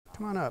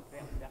come on up.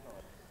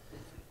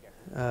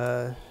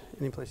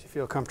 Any place you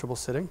feel comfortable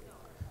sitting.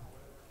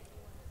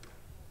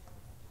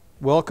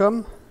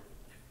 Welcome.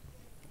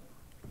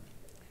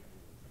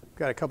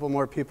 Got a couple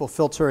more people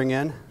filtering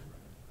in.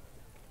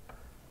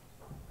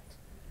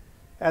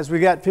 As we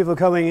got people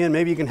coming in,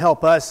 maybe you can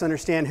help us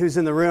understand who's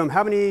in the room.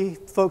 How many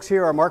folks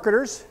here are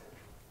marketers?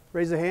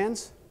 Raise their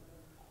hands.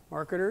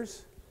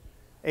 Marketers.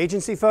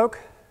 Agency folk?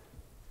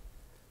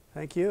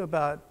 Thank you.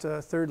 About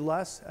a third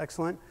less.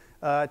 Excellent.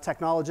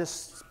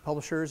 Technologists,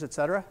 publishers,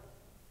 etc.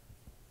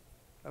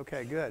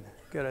 Okay, good.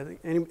 Good. I think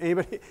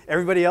anybody,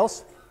 everybody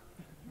else?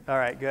 All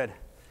right, good.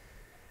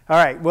 All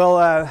right.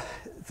 Well,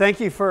 thank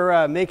you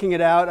for making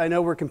it out. I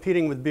know we're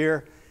competing with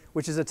beer,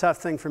 which is a tough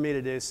thing for me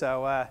to do.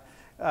 So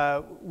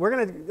we're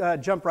going to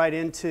jump right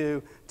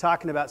into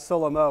talking about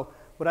SoLoMo.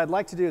 What I'd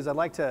like to do is I'd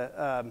like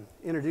to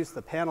introduce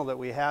the panel that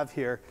we have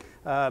here.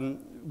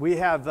 We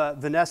have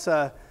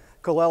Vanessa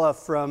Colella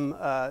from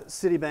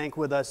Citibank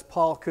with us,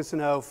 Paul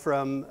Cousineau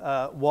from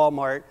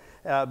Walmart,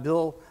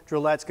 Bill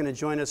Drolette's going to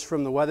join us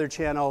from the Weather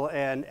Channel,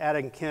 and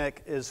Adam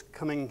Kinnick is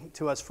coming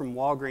to us from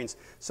Walgreens.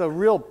 So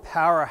real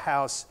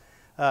powerhouse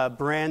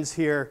brands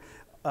here,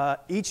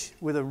 each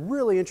with a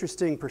really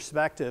interesting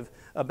perspective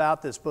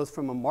about this, both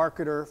from a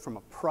marketer, from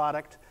a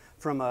product,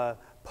 from a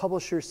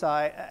publisher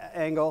side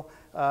angle,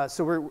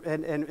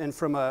 and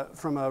from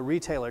a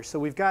retailer. So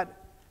we've got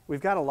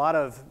a lot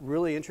of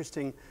really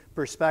interesting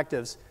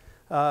perspectives,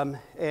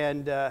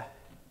 and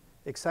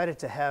excited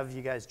to have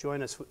you guys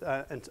join us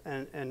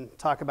and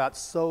talk about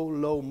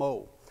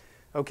SoLoMo.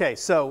 Okay,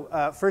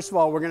 so first of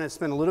all, we're going to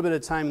spend a little bit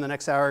of time in the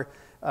next hour.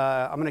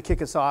 I'm going to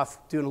kick us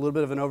off doing a little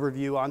bit of an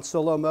overview on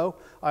SoLoMo.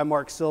 I'm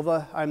Mark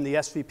Silva. I'm the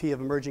SVP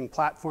of Emerging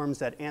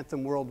Platforms at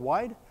Anthem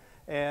Worldwide,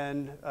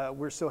 and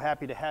we're so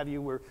happy to have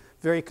you. We're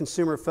very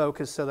consumer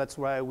focused, so that's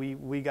why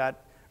we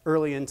got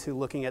early into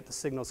looking at the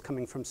signals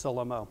coming from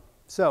SoLoMo.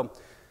 So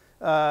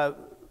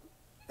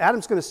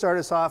Adam's going to start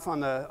us off on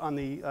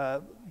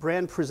the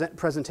brand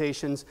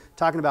presentations,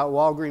 talking about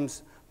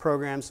Walgreens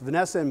programs.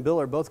 Vanessa and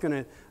Bill are both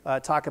going to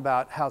talk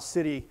about how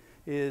Citi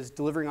is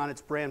delivering on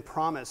its brand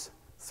promise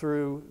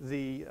through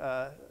the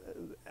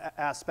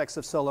aspects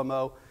of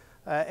SoLoMo.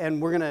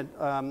 And we're going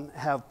to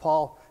have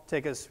Paul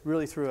take us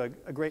really through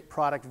a great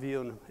product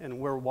view and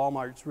where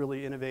Walmart's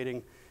really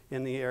innovating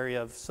in the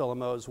area of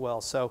SoLoMo as well.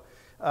 So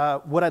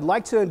what I'd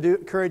like to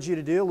encourage you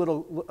to do,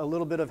 a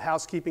little bit of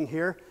housekeeping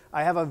here.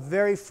 I have a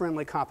very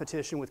friendly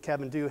competition with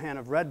Kevin Doohan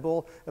of Red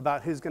Bull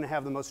about who's going to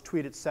have the most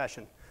tweeted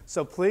session.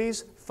 So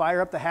please fire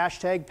up the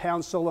hashtag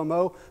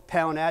 #SoLoMo,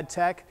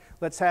 #AdTech.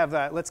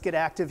 Let's get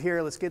active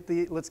here. Let's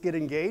get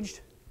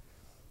engaged,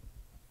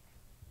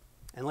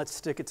 and let's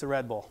stick it to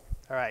Red Bull.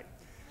 All right.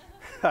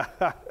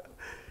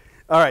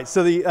 All right.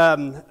 So the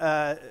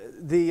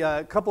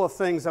couple of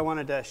things I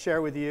wanted to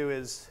share with you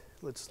is,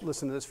 let's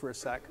listen to this for a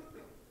sec.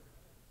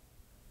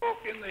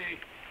 In the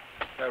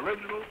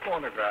original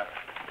phonograph,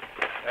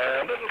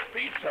 a little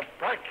piece of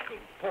practical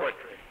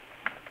poetry.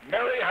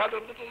 Mary had a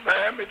little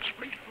lamb, its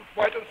fleece was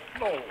white as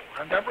snow,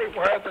 and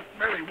everywhere that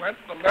Mary went,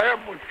 the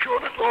lamb was sure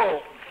to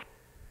go.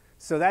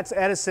 So that's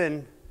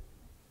Edison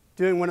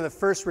doing one of the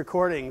first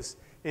recordings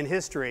in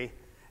history,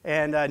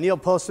 and Neil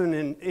Postman,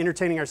 in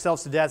Entertaining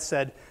Ourselves to Death,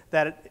 said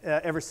that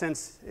ever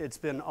since, it's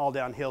been all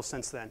downhill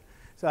since then.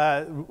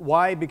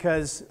 Why?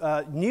 Because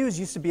news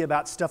used to be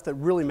about stuff that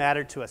really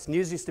mattered to us.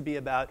 News used to be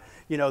about,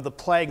 the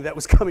plague that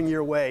was coming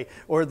your way,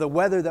 or the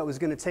weather that was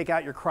going to take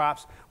out your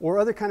crops, or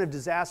other kind of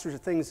disasters or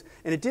things.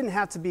 And it didn't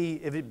have to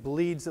be, if it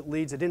bleeds, it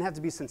leads. It didn't have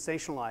to be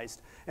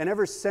sensationalized. And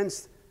ever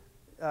since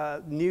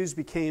news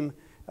became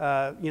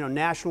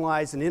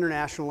nationalized and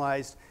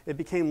internationalized, it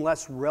became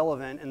less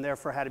relevant and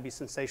therefore had to be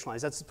sensationalized.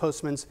 That's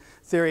Postman's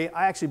theory.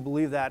 I actually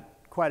believe that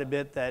quite a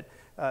bit, that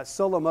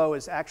SoLoMo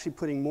is actually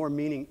putting more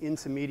meaning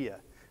into media,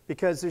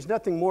 because there's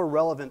nothing more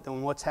relevant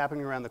than what's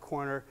happening around the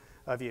corner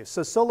of you.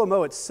 So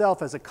SoLoMo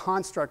itself as a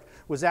construct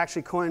was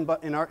actually coined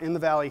in the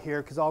Valley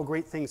here, because all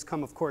great things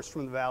come, of course,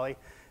 from the Valley.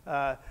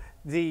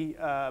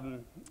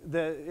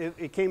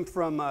 It came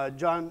from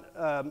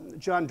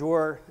John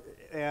Doerr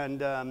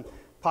and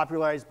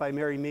popularized by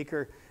Mary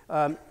Meeker.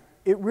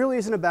 It really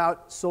isn't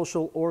about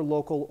social or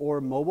local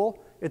or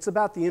mobile. It's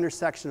about the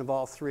intersection of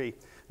all three.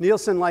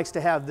 Nielsen likes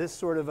to have this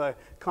sort of a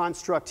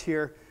construct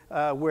here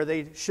where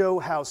they show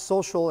how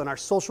social and our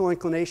social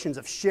inclinations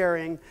of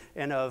sharing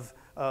and of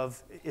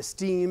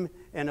esteem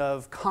and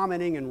of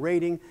commenting and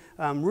rating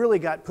really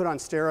got put on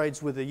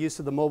steroids with the use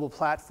of the mobile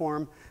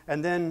platform.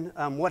 And then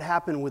what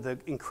happened with the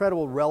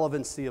incredible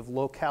relevancy of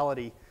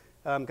locality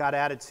got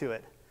added to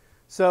it.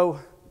 So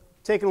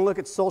taking a look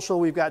at social,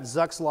 we've got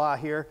Zuck's Law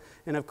here.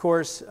 And of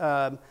course,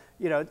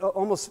 it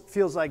almost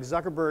feels like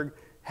Zuckerberg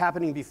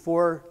happening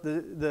before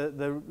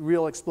the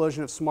real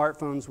explosion of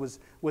smartphones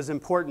was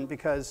important,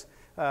 because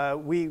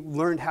we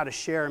learned how to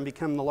share and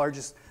become the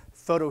largest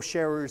photo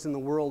sharers in the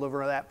world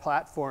over that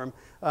platform.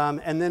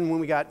 And then when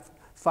we got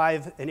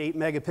 5 and 8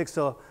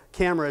 megapixel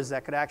cameras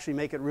that could actually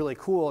make it really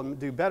cool and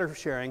do better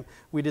sharing,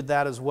 we did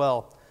that as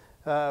well.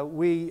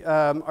 We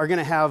are going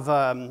to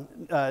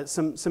have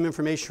some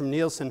information from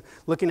Nielsen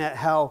looking at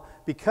how,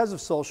 because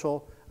of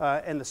social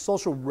and the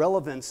social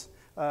relevance,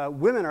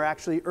 women are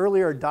actually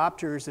earlier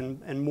adopters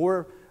and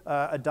more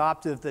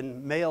adoptive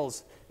than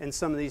males in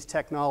some of these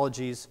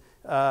technologies,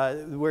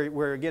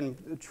 where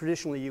again,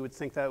 traditionally you would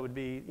think that would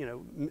be, you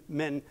know,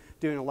 men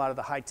doing a lot of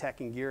the high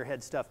tech and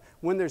gearhead stuff.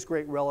 When there's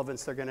great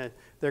relevance, the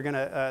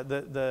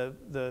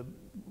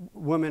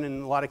women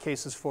in a lot of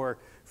cases for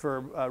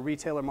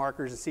retailer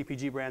marketers and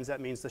CPG brands, that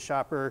means the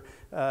shopper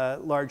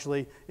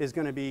largely is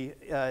going to be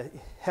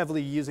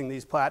heavily using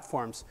these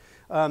platforms.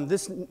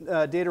 This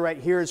data right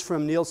here is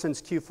from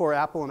Nielsen's Q4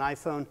 Apple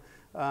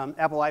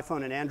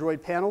iPhone and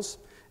Android panels.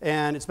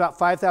 And it's about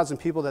 5,000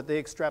 people that they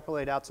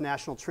extrapolate out to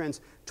national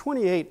trends.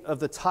 28 of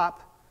the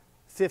top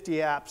 50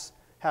 apps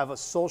have a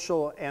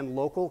social and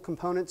local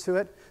component to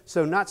it.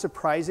 So not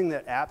surprising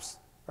that apps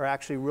are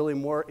actually really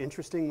more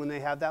interesting when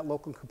they have that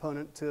local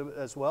component to it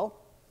as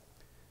well.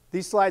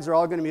 These slides are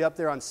all going to be up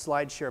there on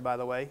SlideShare, by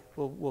the way.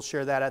 We'll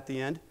share that at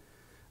the end.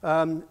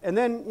 And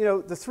then, you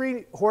know, the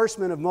three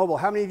horsemen of mobile.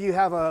 How many of you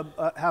have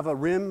a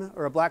RIM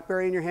or a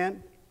BlackBerry in your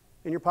hand,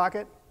 in your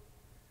pocket?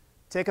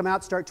 Take them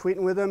out, start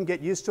tweeting with them,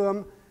 get used to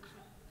them.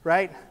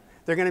 Right?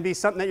 They're going to be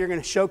something that you're going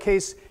to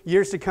showcase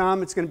years to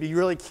come. It's going to be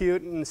really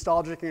cute and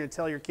nostalgic. You're going to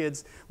tell your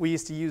kids, we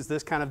used to use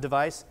this kind of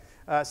device.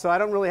 So I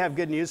don't really have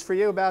good news for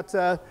you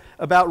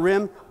about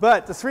RIM.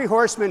 But the three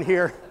horsemen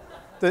here,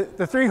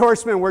 the three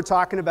horsemen we're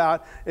talking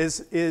about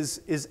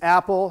is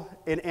Apple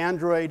and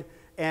Android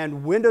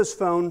and Windows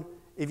Phone.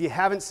 If you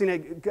haven't seen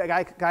it,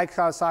 Guy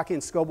Kawasaki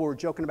and Scoble were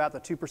joking about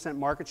the 2%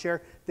 market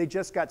share. They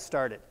just got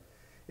started.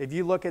 If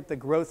you look at the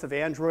growth of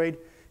Android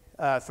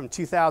from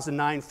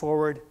 2009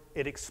 forward,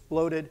 it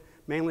exploded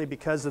mainly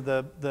because of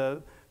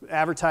the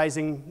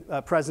advertising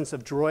presence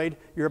of Droid.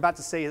 You're about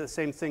to say the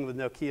same thing with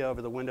Nokia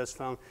over the Windows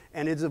Phone,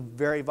 and it's a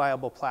very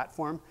viable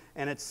platform.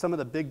 And it's some of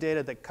the big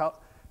data that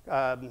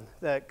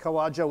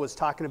Kawaja was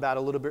talking about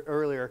a little bit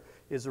earlier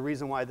is the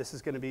reason why this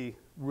is going to be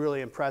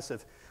really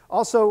impressive.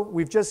 Also,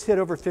 we've just hit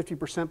over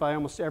 50% by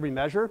almost every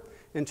measure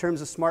in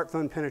terms of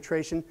smartphone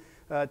penetration.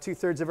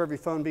 2/3 of every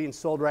phone being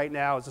sold right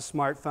now is a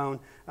smartphone.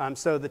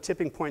 So the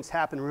tipping points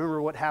happen.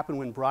 Remember what happened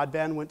when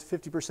broadband went to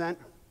 50%?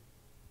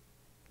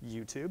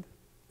 YouTube.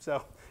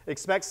 So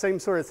expect same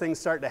sort of things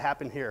start to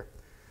happen here.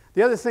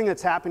 The other thing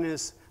that's happening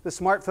is the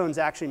smartphone's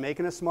actually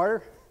making us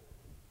smarter.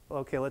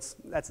 Okay,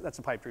 that's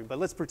a pipe dream, but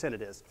let's pretend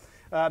it is.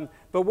 But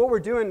what we're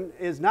doing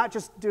is not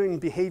just doing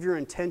behavior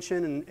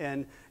intention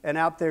and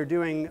out there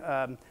doing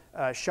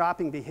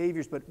shopping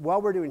behaviors, but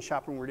while we're doing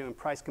shopping, we're doing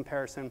price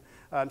comparison.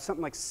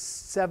 Something like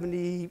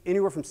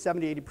anywhere from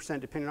 70 to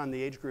 80%, depending on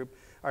the age group,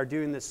 are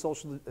doing this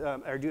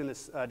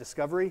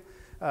discovery.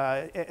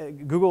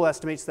 Google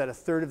estimates that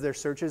 1/3 of their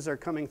searches are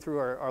coming through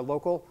our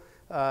local,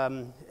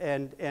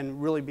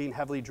 and really being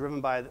heavily driven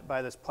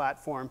by this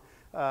platform.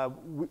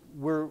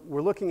 We're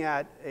looking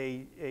at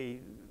a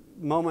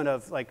moment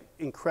of like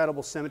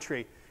incredible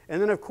symmetry.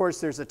 And then of course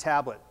there's a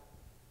tablet.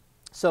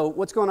 So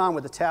what's going on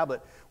with the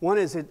tablet? One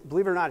is,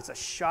 believe it or not, it's a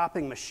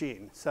shopping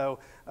machine. So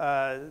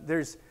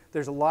there's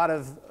a lot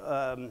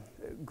of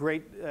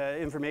great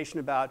information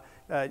about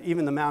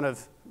even the amount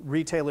of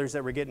retailers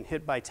that were getting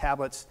hit by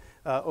tablets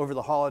over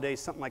the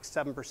holidays. Something like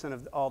 7%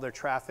 of all their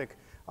traffic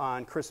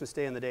on Christmas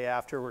Day and the day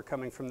after were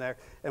coming from there.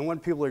 And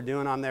what people are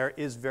doing on there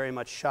is very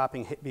much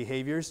shopping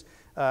behaviors.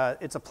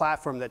 It's a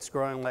platform that's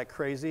growing like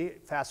crazy,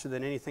 faster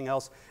than anything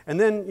else. And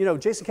then, you know,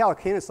 Jason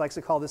Calacanis likes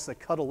to call this the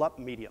cuddle-up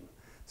medium.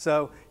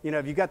 So, you know,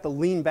 if you've got the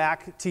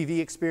lean-back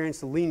TV experience,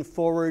 the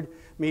lean-forward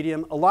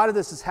medium, a lot of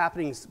this is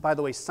happening, by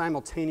the way,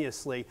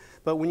 simultaneously.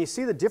 But when you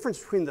see the difference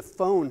between the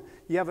phone,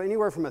 you have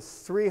anywhere from a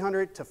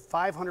 300 to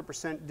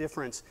 500%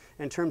 difference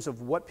in terms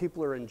of what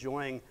people are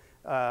enjoying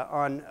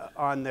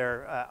on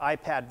their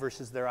iPad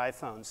versus their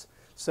iPhones.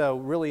 So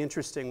really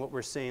interesting what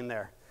we're seeing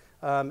there.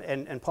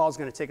 And Paul's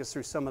going to take us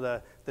through some of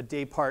the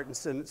day part and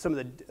some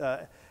of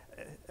the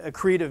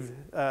creative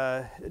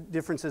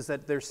differences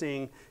that they're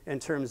seeing in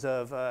terms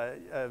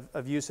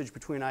of usage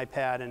between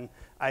iPad and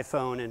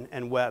iPhone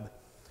and web.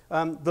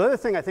 The other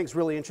thing I think is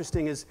really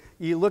interesting is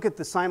you look at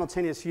the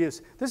simultaneous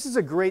use. This is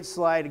a great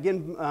slide.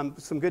 Again,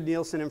 some good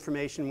Nielsen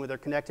information with our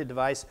connected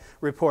device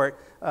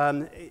report.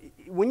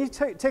 When you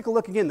take a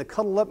look again, the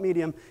cuddle up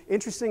medium,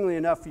 interestingly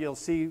enough, you'll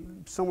see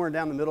somewhere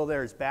down the middle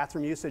there is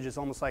bathroom usage. Is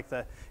almost like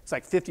it's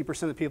like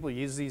 50% of the people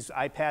use these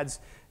iPads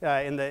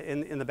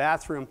in the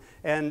bathroom.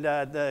 And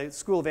the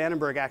School of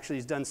Annenberg actually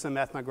has done some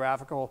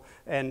ethnographical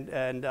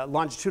and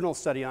longitudinal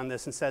study on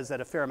this and says that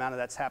a fair amount of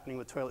that's happening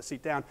with toilet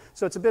seat down.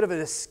 So it's a bit of an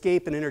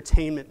escape and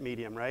entertainment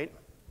medium, right?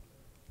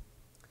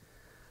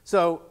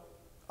 So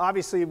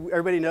obviously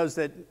everybody knows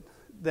that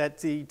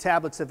the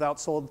tablets have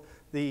outsold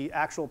the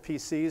actual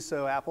PCs.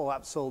 So Apple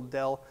outsold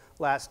Dell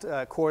last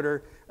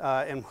quarter,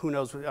 and who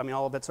knows, I mean,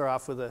 all bets are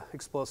off with the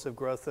explosive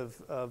growth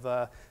of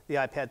the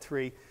iPad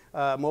 3.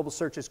 Mobile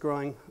search is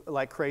growing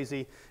like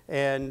crazy,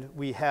 and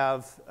we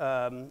have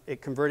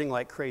it converting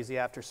like crazy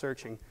after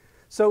searching.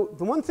 So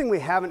the one thing we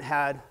haven't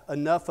had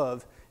enough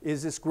of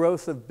is this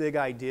growth of big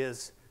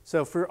ideas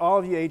So for all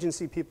of you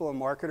agency people and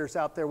marketers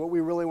out there, what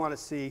we really want to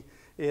see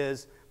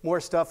is more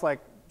stuff like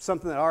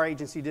something that our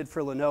agency did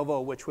for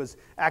Lenovo, which was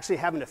actually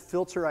having to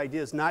filter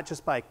ideas not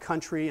just by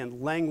country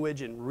and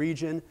language and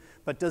region,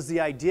 but does the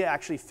idea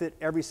actually fit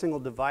every single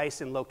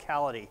device and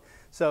locality?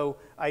 So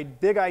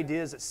big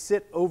ideas that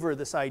sit over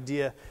this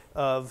idea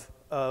of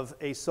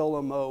a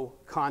SoLoMo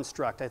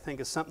construct, I think,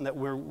 is something that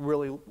we're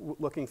really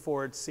looking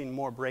forward to seeing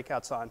more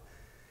breakouts on.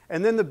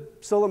 And then the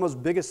SoLoMo's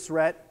biggest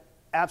threat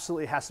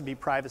absolutely has to be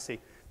privacy.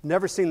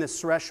 Never seen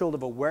this threshold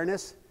of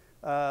awareness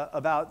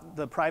about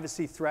the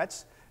privacy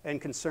threats and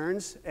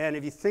concerns. And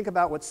if you think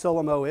about what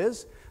SoLoMo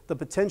is, the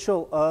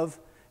potential of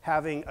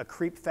having a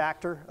creep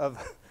factor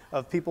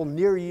of people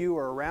near you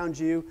or around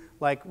you,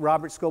 like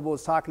Robert Scoble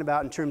was talking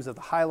about in terms of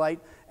the Highlight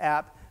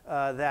app,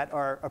 that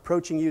are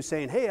approaching you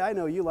saying, hey, I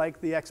know you like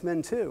the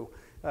X-Men too.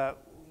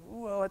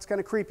 Well, that's kind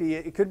of creepy.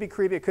 It could be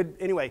creepy. It could,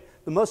 anyway,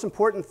 the most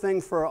important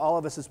thing for all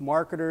of us as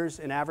marketers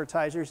and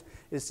advertisers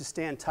is to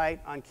stand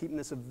tight on keeping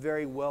this a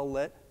very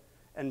well-lit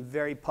and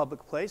very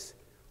public place.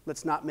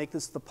 Let's not make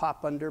this the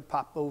pop under,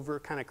 pop over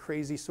kind of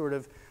crazy sort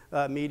of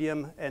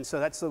medium. And so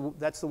that's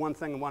the one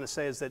thing I want to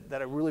say is that I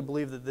really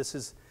believe that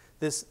this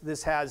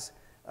has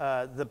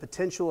the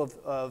potential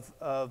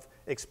of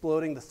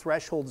exploding. The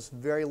threshold is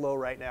very low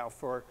right now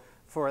for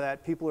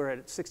that. People are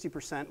at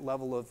 60%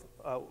 level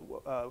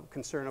of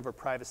concern over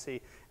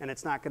privacy, and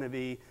it's not going to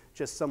be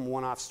just some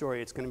one-off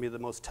story. It's going to be the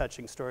most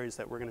touching stories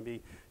that we're going to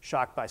be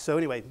shocked by. So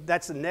anyway,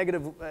 that's a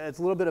negative. It's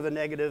a little bit of a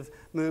negative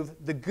move.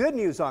 The good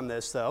news on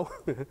this, though,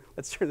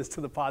 let's turn this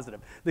to the positive.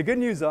 The good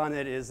news on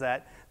it is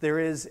that there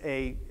is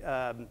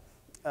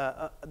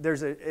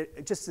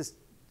just this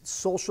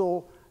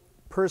social,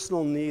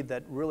 personal need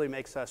that really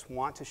makes us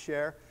want to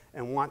share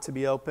and want to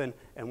be open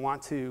and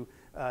want to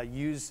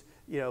use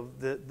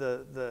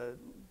the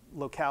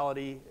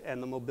locality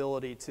and the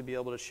mobility to be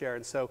able to share.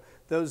 And so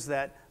those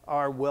that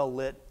are well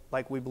lit,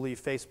 like we believe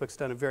Facebook's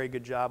done a very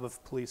good job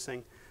of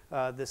policing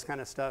this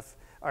kind of stuff,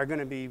 are going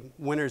to be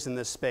winners in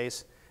this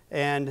space.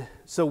 And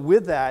so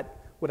with that,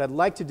 what I'd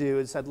like to do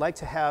is I'd like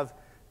to have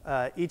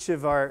each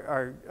of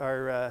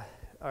our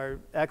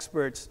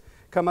experts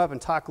come up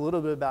and talk a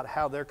little bit about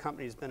how their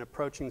company's been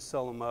approaching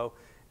SoLoMo.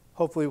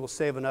 Hopefully we'll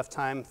save enough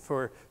time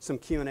for some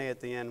Q&A at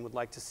the end. Would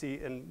like to see,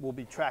 and we'll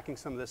be tracking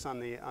some of this on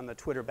the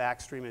Twitter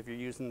backstream if you're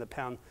using the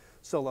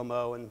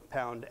 #SoLoMo and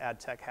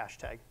 #AdTech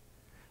hashtag.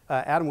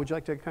 Adam, would you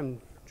like to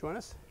come join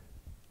us?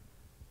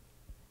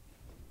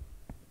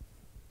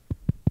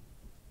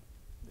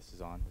 This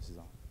is on. This is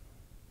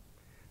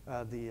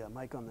on. The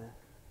mic on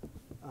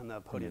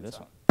the podium. This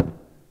one.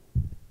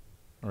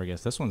 Or I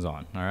guess this one's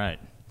on. All right.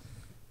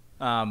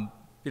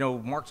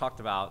 Mark talked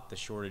about the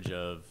shortage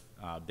of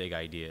big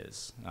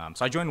ideas.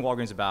 So I joined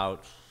Walgreens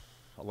about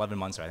 11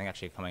 months ago. I think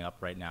actually coming up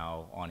right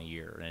now on a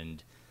year.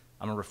 And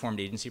I'm a reformed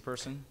agency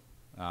person.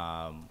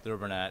 Little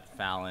Burnett,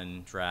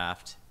 Fallon,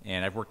 Draft,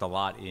 and I've worked a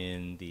lot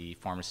in the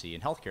pharmacy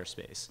and healthcare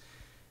space.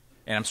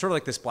 And I'm sort of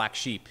like this black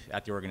sheep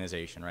at the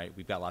organization, right?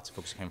 We've got lots of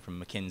folks who came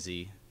from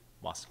McKinsey,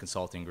 Boston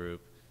Consulting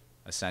Group,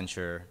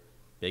 Accenture,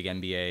 big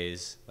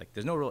MBAs. Like,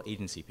 there's no real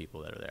agency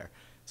people that are there.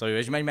 So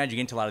as you might imagine, you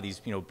get into a lot of these,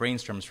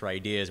 brainstorms for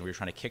ideas, and we're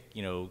trying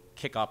to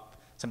kick up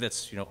something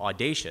that's,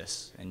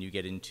 audacious, and you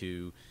get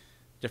into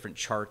different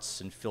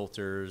charts and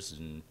filters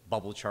and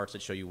bubble charts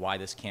that show you why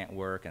this can't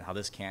work and how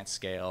this can't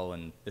scale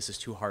and this is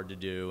too hard to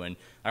do. And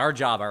our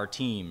job, our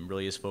team,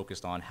 really is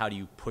focused on how do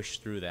you push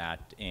through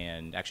that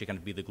and actually kind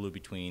of be the glue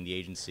between the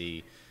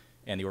agency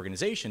and the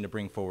organization to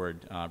bring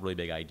forward really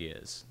big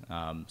ideas.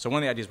 So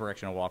one of the ideas we're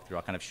actually going to walk through,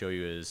 I'll kind of show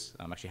you, is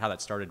actually how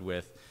that started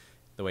with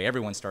the way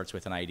everyone starts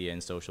with an idea in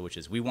social, which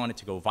is we want it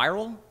to go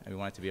viral, and we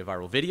want it to be a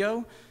viral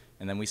video.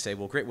 And then we say,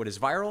 well, great, what is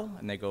viral?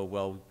 And they go,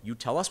 well, you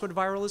tell us what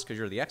viral is because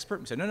you're the expert.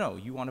 And we say, no,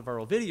 you want a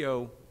viral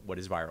video, what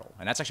is viral?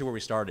 And that's actually where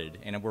we started.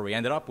 And where we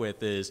ended up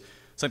with is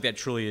something that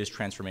truly is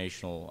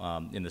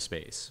transformational in the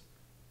space.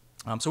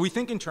 So we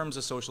think in terms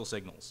of social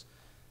signals.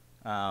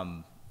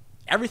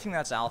 Everything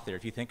that's out there,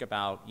 if you think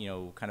about,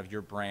 kind of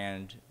your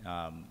brand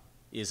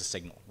is a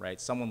signal, right?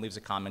 Someone leaves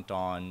a comment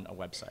on a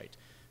website.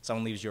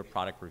 Someone leaves you a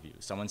product review.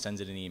 Someone sends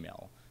it an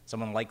email.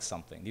 Someone likes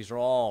something. These are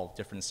all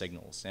different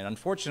signals. And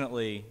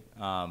unfortunately,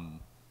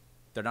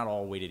 they're not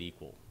all weighted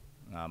equal,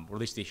 or at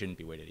least they shouldn't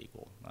be weighted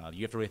equal.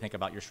 You have to really think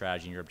about your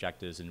strategy and your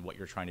objectives and what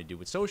you're trying to do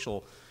with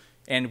social.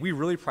 And we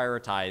really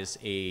prioritize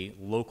a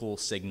local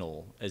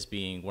signal as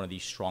being one of the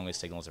strongest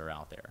signals that are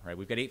out there, right?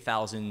 We've got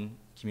 8,000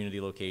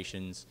 community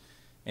locations.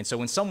 And so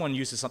when someone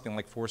uses something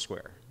like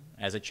Foursquare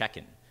as a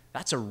check-in,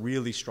 that's a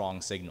really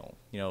strong signal.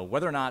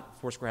 Whether or not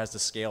Foursquare has the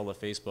scale of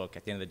Facebook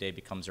at the end of the day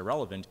becomes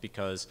irrelevant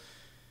because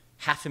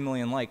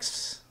 500,000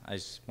 likes,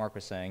 as Mark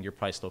was saying, you're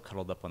probably still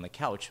cuddled up on the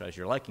couch as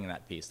you're liking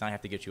that piece. Now I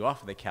have to get you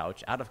off of the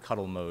couch, out of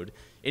cuddle mode,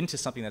 into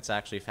something that's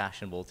actually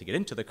fashionable to get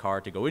into the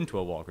car to go into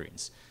a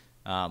Walgreens.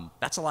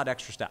 That's a lot of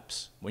extra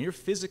steps. When you're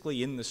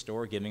physically in the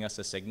store giving us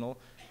a signal,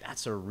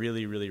 that's a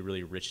really, really,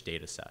 really rich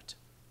data set.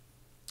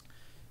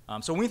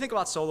 So when we think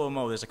about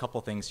SoLoMo, there's a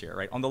couple things here,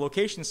 right? On the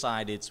location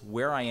side, it's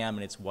where I am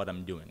and it's what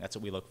I'm doing. That's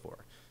what we look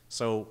for.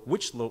 So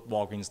which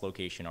Walgreens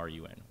location are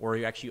you in? Or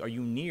are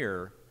you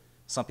near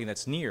something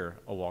that's near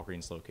a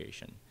Walgreens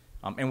location?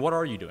 And what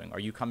are you doing? Are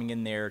you coming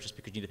in there just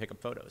because you need to pick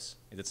up photos?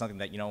 Is it something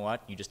that, you know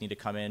what, you just need to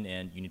come in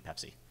and you need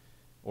Pepsi?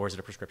 Or is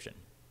it a prescription?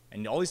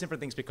 And all these different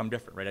things become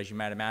different, right? As you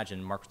might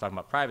imagine, Mark was talking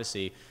about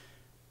privacy.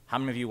 How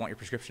many of you want your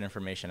prescription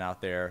information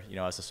out there,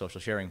 as a social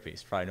sharing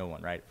piece? Probably no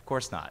one, right? Of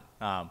course not.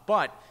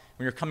 But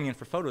when you're coming in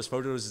for photos,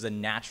 photos is a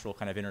natural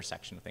kind of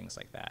intersection of things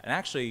like that. And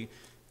actually,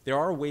 there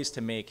are ways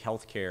to make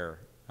healthcare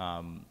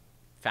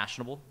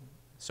fashionable,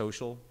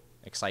 social,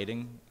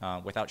 exciting,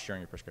 without sharing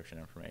your prescription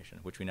information,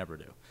 which we never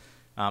do.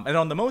 And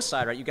on the Mo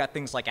side, right, you got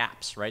things like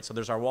apps, right? So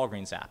there's our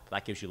Walgreens app.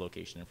 That gives you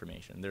location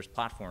information. There's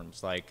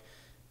platforms like,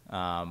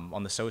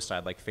 on the So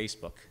side, like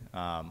Facebook,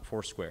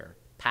 Foursquare,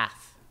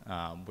 Path,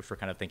 which we're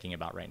kind of thinking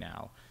about right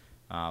now.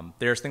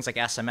 There's things like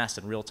SMS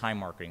and real-time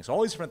marketing. So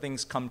all these different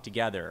things come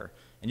together,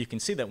 and you can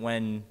see that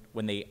when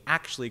they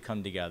actually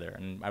come together,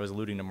 and I was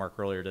alluding to Mark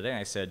earlier today, and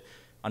I said,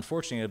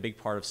 unfortunately, a big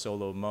part of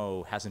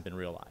SoLoMo hasn't been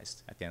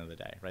realized at the end of the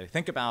day, right?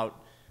 Think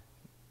about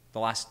the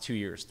last 2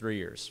 years, 3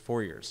 years,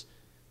 4 years.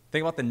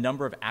 Think about the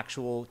number of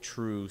actual,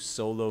 true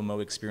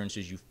SoLoMo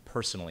experiences you've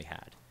personally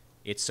had.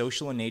 It's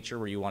social in nature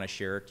where you want to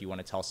share it, you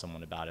want to tell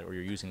someone about it, or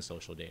you're using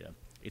social data.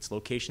 It's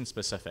location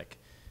specific,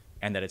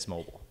 and that it's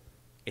mobile.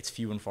 It's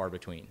few and far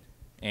between.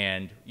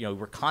 And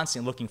we're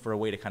constantly looking for a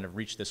way to kind of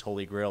reach this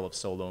holy grail of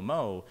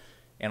SoLoMo,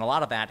 and a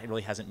lot of that it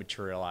really hasn't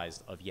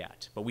materialized of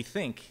yet. But we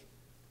think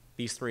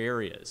these three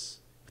areas,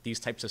 with these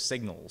types of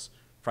signals,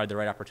 provide the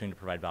right opportunity to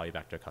provide value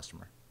back to a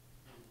customer.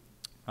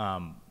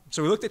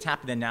 So we looked at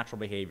tapping into natural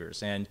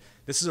behaviors, and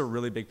this is a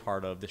really big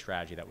part of the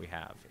strategy that we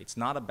have. It's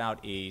not about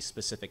a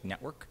specific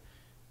network,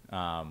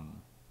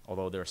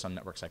 although there are some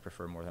networks I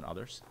prefer more than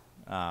others.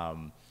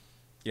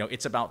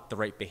 It's about the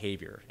right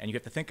behavior, and you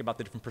have to think about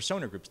the different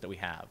persona groups that we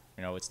have.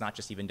 It's not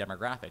just even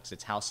demographics,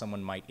 it's how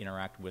someone might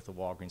interact with a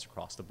Walgreens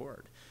across the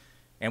board.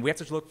 And we have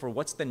to look for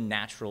what's the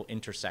natural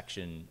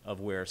intersection of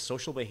where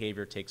social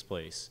behavior takes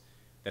place,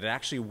 that it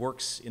actually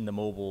works in the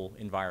mobile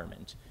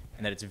environment,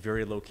 and that it's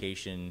very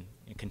location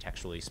and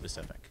contextually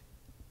specific.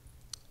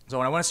 So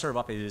what I want to serve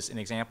up is an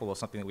example of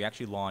something that we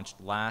actually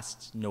launched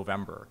last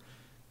November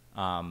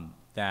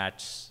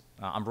that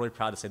I'm really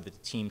proud to say that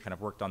the team kind of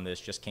worked on this,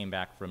 just came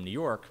back from New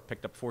York,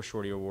 picked up 4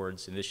 Shorty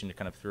Awards in addition to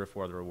kind of 3 or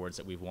 4 other awards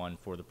that we've won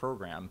for the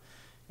program.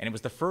 And it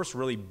was the first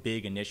really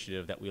big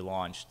initiative that we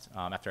launched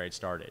after I had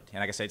started. And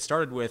like I said, it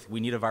started with,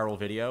 we need a viral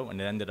video, and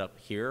it ended up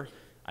here.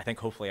 I think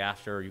hopefully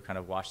after you kind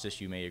of watch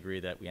this, you may agree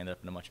that we ended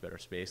up in a much better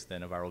space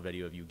than a viral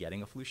video of you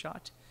getting a flu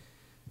shot.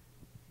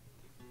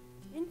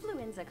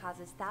 Influenza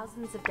causes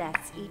thousands of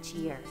deaths each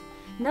year,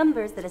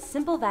 numbers that a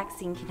simple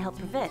vaccine can help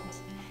prevent,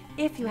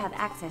 if you have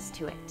access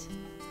to it.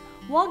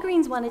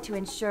 Walgreens wanted to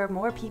ensure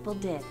more people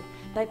did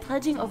by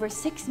pledging over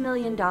 $6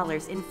 million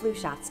in flu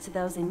shots to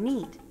those in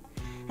need.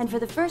 And for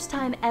the first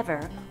time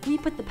ever, we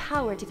put the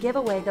power to give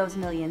away those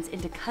millions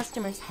into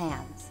customers'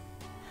 hands.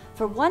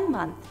 For 1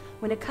 month,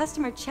 when a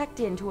customer checked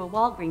into a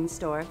Walgreens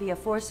store via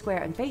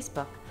Foursquare and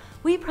Facebook,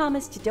 we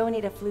promised to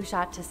donate a flu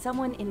shot to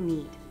someone in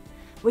need.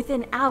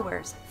 Within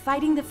hours,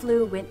 fighting the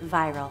flu went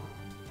viral.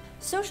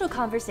 Social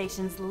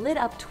conversations lit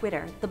up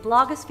Twitter, the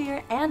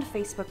blogosphere, and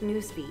Facebook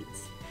news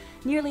feeds.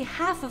 Nearly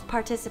half of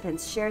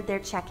participants shared their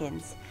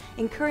check-ins,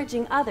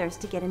 encouraging others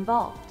to get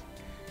involved.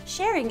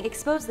 Sharing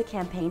exposed the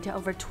campaign to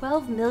over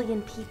 12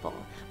 million people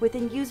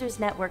within users'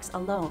 networks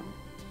alone.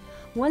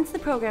 Once the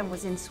program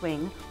was in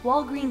swing,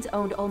 Walgreens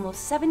owned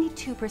almost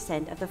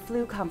 72% of the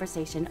flu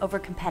conversation over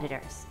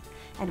competitors.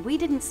 And we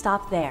didn't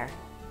stop there.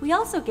 We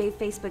also gave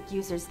Facebook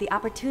users the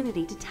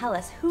opportunity to tell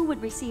us who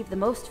would receive the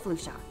most flu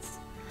shots.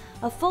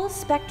 A full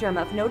spectrum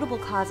of notable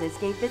causes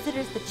gave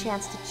visitors the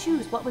chance to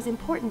choose what was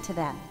important to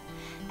them,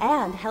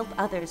 and help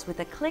others with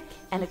a click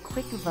and a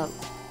quick vote.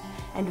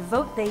 And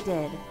vote they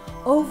did,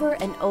 over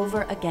and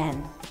over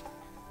again.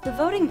 The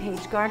voting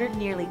page garnered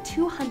nearly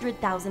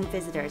 200,000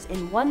 visitors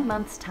in 1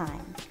 month's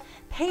time.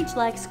 Page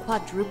likes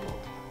quadrupled.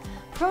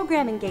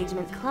 Program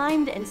engagement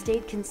climbed and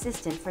stayed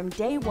consistent from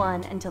day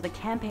 1 until the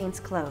campaign's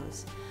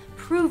close,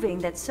 proving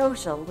that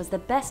social was the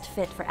best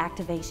fit for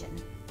activation.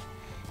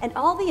 And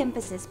all the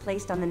emphasis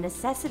placed on the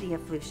necessity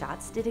of flu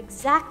shots did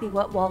exactly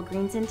what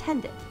Walgreens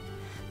intended.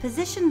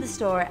 Position the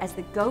store as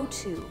the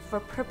go-to for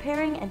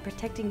preparing and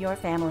protecting your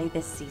family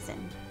this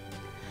season.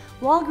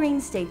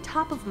 Walgreens stayed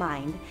top of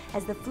mind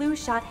as the flu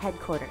shot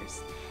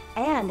headquarters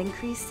and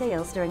increased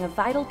sales during a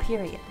vital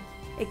period.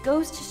 It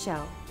goes to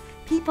show,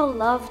 people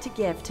love to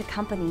give to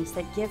companies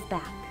that give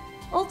back.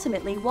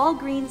 Ultimately,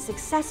 Walgreens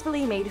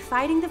successfully made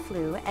fighting the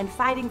flu and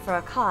fighting for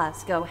a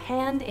cause go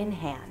hand in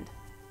hand.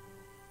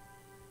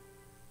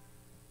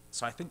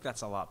 So I think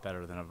that's a lot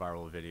better than a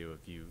viral video of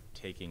you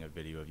taking a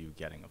video of you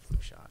getting a flu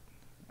shot.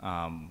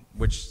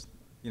 Which,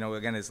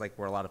 again, is like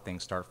where a lot of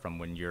things start from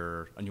when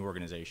you're a new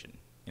organization.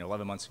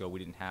 11 months ago, we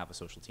didn't have a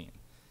social team.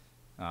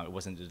 It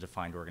wasn't a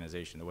defined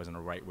organization. There wasn't a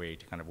right way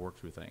to kind of work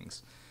through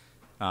things.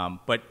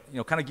 But,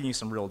 kind of giving you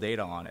some real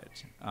data on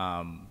it.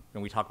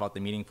 When we talk about the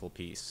meaningful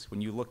piece,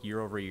 when you look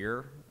year over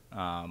year,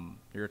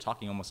 you're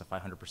talking almost a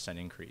 500%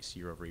 increase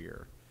year over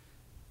year.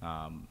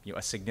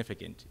 A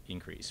significant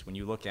increase. When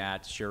you look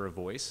at share of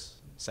voice,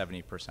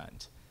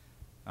 70%.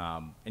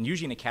 And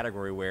usually in a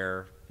category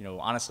where,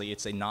 honestly,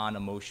 it's a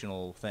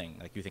non-emotional thing.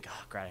 Like you think,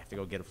 oh, great, I have to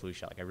go get a flu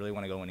shot. Like I really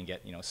want to go in and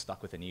get,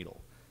 stuck with a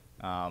needle.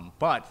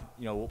 But,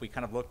 what we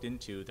kind of looked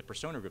into, the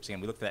persona groups,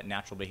 again, we looked at that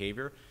natural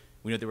behavior.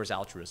 We knew there was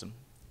altruism.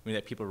 We knew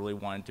that people really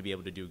wanted to be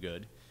able to do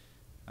good.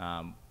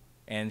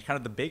 And kind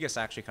of the biggest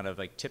actually kind of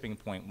like tipping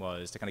point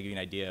was to kind of give you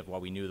an idea of why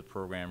we knew the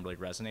program really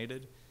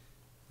resonated.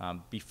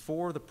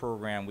 Before the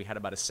program, we had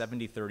about a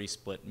 70-30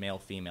 split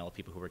male-female of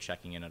people who were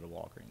checking in at a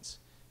Walgreens,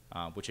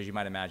 which, as you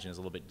might imagine, is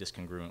a little bit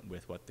discongruent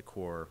with what the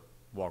core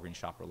Walgreens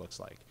shopper looks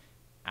like.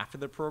 After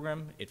the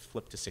program, it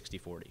flipped to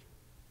 60-40,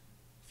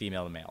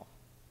 female to male.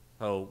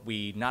 So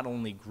we not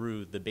only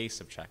grew the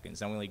base of check-ins,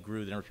 not only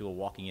grew the number of people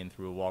walking in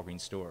through a Walgreens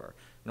store,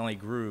 not only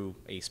grew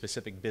a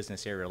specific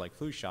business area like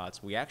flu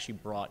shots, we actually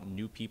brought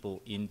new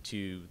people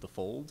into the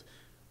fold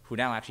who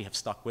now actually have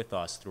stuck with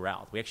us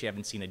throughout. We actually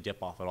haven't seen a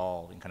dip off at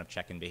all in kind of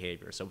check-in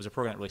behavior. So it was a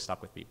program that really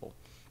stuck with people.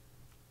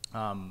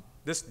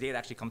 This data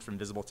actually comes from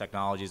Visible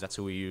Technologies. That's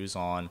who we use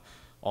on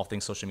all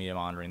things social media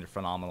monitoring. They're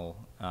phenomenal.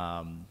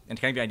 And to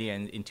kind of give you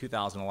an idea, in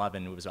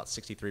 2011, it was about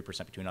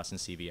 63% between us and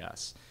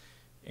CVS.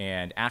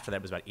 And after that,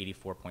 it was about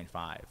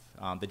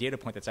 84.5. The data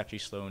point that's actually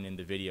shown in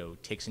the video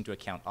takes into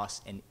account us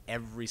and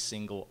every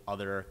single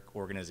other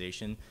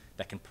organization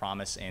that can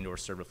promise and or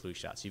serve a flu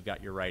shot. So you've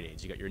got your Rite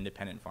Aids, you've got your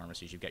independent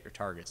pharmacies, you've got your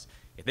Targets.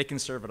 If they can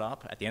serve it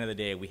up, at the end of the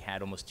day, we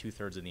had almost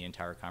 2/3 of the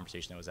entire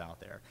conversation that was out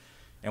there.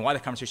 And why the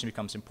conversation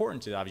becomes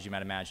important to, obviously, you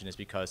might imagine, is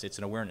because it's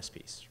an awareness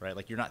piece, right?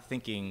 Like you're not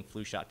thinking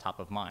flu shot top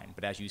of mind,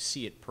 but as you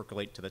see it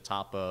percolate to the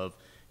top of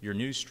your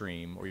news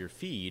stream or your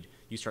feed,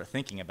 you start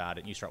thinking about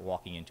it and you start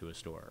walking into a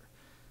store.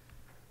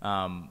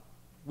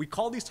 We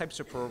call these types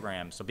of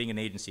programs, so being an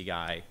agency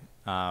guy,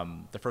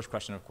 the first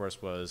question, of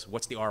course, was,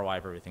 what's the ROI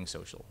of everything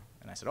social?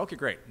 And I said, okay,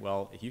 great.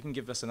 Well, if you can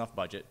give us enough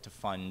budget to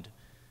fund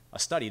a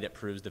study that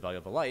proves the value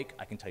of a like,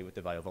 I can tell you what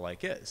the value of a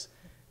like is.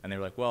 And they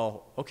were like,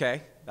 well,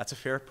 okay, that's a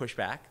fair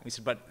pushback. And we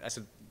said, but I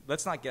said,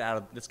 let's get out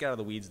of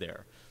the weeds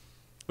there.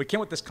 We came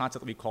up with this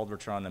concept that we called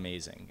Return on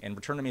Amazing. And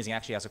Return on Amazing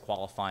actually has a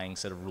qualifying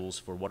set of rules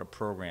for what a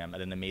program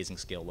at an amazing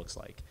scale looks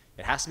like.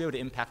 It has to be able to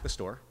impact the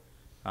store,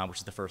 which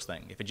is the first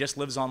thing. If it just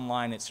lives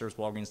online, it serves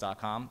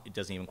Walgreens.com, it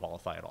doesn't even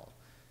qualify at all.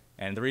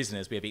 And the reason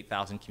is we have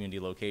 8,000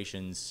 community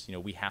locations.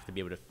 We have to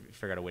be able to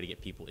figure out a way to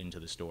get people into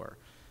the store.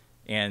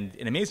 And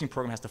an amazing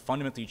program has to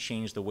fundamentally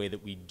change the way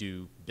that we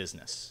do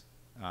business.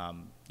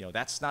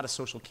 That's not a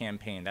social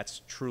campaign.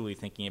 That's truly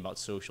thinking about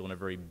social in a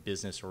very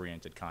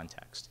business-oriented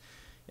context.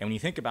 And when you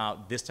think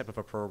about this type of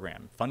a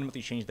program,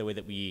 fundamentally change the way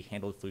that we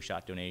handled flu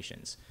shot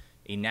donations,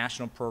 a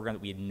national program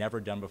that we had never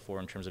done before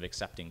in terms of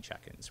accepting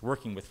check-ins,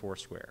 working with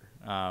Foursquare.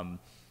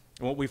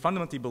 What we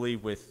fundamentally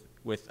believe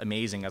with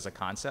Amazing as a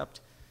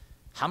concept,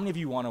 how many of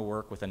you want to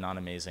work with a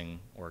non-amazing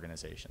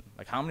organization?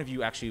 Like how many of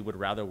you actually would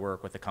rather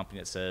work with a company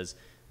that says,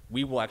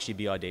 we will actually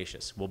be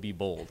audacious, we'll be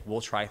bold,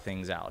 we'll try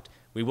things out.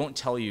 We won't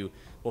tell you,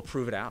 we'll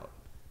prove it out.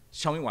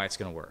 Show me why it's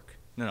going to work.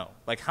 No.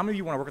 Like how many of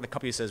you want to work with a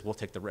company that says, we'll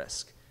take the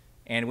risk?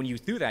 And when you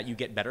do that, you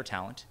get better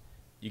talent.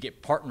 You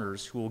get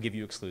partners who will give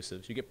you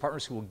exclusives. You get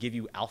partners who will give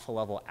you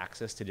alpha-level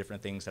access to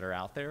different things that are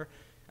out there.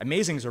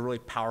 Amazing is a really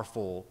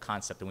powerful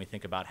concept when we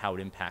think about how it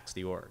impacts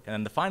the org. And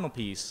then the final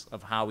piece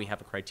of how we have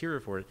a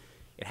criteria for it,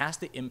 it has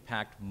to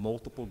impact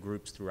multiple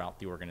groups throughout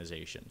the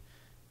organization.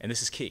 And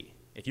this is key.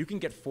 If you can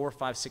get 4,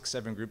 5, 6,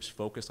 7 groups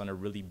focused on a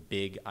really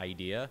big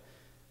idea,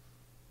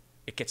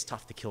 it gets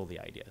tough to kill the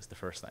idea is the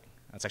first thing.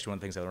 That's actually one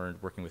of the things I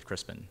learned working with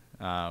Crispin.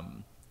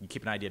 You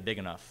keep an idea big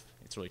enough,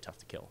 it's really tough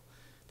to kill.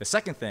 The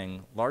second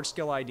thing,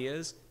 large-scale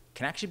ideas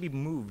can actually be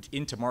moved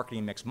into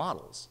marketing mix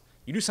models.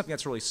 You do something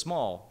that's really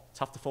small,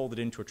 tough to fold it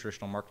into a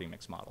traditional marketing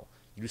mix model.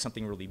 You do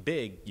something really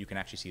big, you can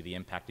actually see the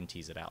impact and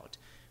tease it out.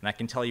 And I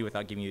can tell you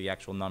without giving you the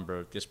actual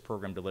number, this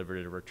program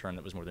delivered a return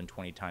that was more than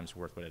 20 times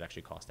worth what it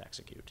actually cost to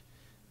execute.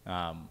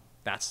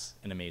 That's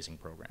an amazing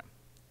program.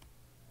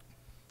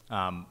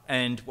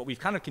 And what we've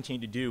kind of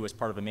continued to do as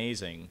part of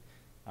Amazing,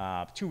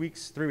 3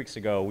 weeks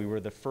ago, we were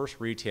the first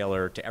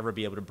retailer to ever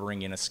be able to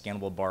bring in a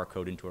scannable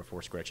barcode into a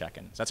Foursquare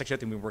check-in. So that's actually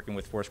something we've been working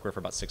with Foursquare for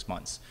about 6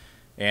 months.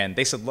 And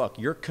they said, look,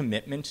 your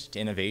commitment to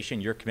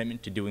innovation, your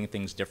commitment to doing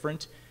things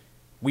different,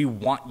 we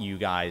want you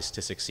guys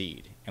to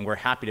succeed. And we're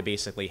happy to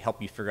basically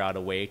help you figure out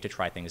a way to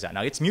try things out.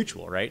 Now, it's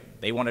mutual, right?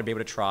 They want to be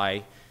able to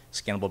try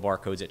scannable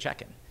barcodes at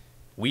check-in.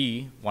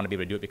 We want to be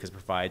able to do it because it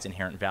provides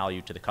inherent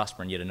value to the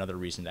customer and yet another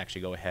reason to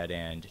actually go ahead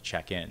and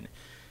check in.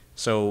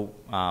 So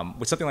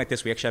with something like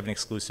this, we actually have an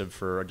exclusive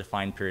for a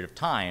defined period of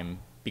time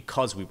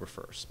because we were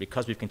first,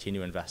 because we've continued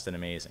to invest in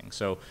Amazing.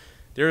 So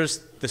there's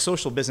the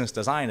social business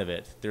design of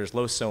it, there's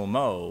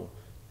SoLoMo,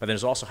 but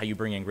there's also how you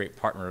bring in great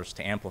partners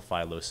to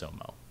amplify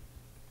SoLoMo.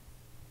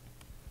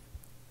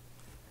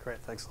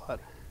 Great, thanks a lot.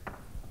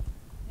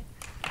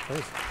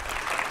 Please.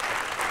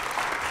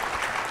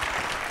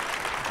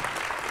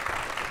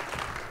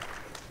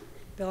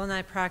 Bill and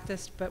I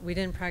practiced, but we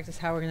didn't practice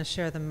how we're going to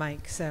share the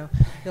mic, so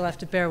you'll have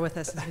to bear with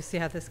us as we see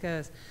how this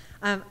goes.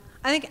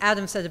 I think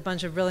Adam said a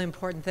bunch of really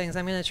important things.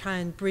 I'm going to try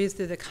and breeze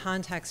through the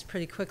context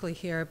pretty quickly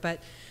here, but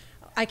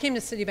I came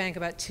to Citibank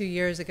about 2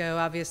 years ago,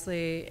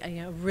 obviously,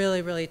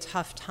 really, really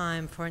tough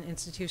time for an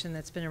institution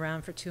that's been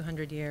around for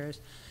 200 years.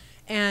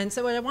 And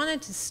so what I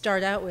wanted to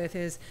start out with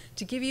is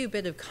to give you a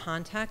bit of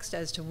context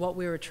as to what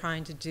we were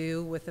trying to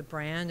do with the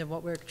brand and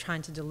what we were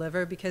trying to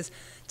deliver, because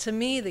to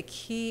me the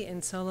key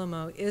in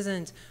SoLoMo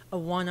isn't a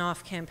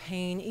one-off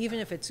campaign, even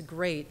if it's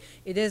great.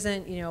 It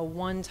isn't a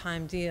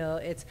one-time deal.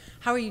 It's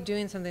how are you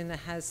doing something that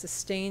has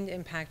sustained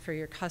impact for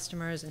your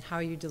customers, and how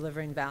are you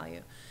delivering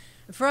value.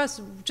 For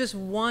us, just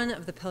one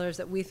of the pillars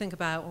that we think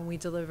about when we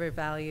deliver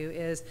value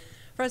is,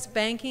 for us,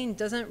 banking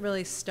doesn't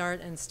really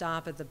start and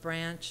stop at the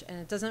branch, and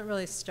it doesn't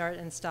really start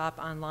and stop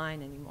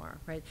online anymore,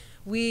 right?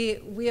 We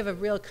have a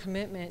real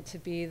commitment to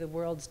be the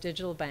world's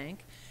digital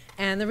bank,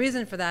 and the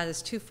reason for that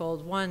is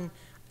twofold. One,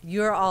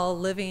 you're all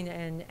living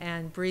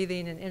and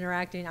breathing and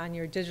interacting on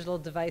your digital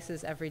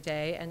devices every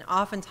day, and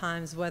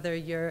oftentimes, whether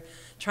you're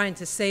trying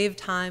to save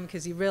time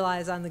because you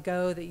realize on the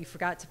go that you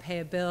forgot to pay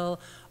a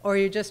bill, or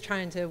you're just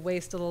trying to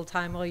waste a little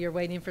time while you're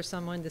waiting for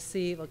someone to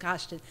see, well,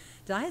 gosh, did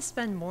I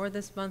spend more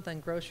this month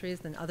on groceries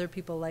than other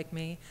people like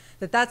me?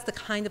 That's the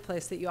kind of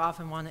place that you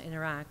often want to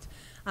interact.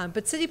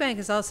 But Citibank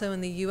is also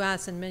in the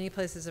US and many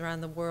places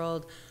around the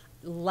world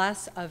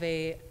less of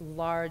a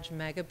large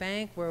mega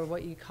bank. We're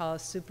what you call a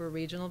super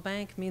regional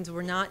bank. Means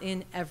we're not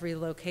in every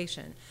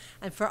location.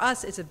 And for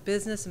us, it's a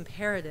business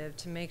imperative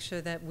to make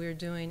sure that we're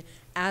doing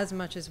as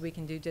much as we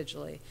can do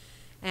digitally.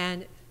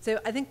 And so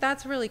I think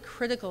that's really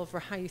critical for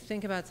how you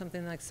think about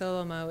something like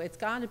SoLoMo. It's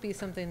got to be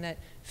something that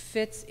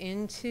fits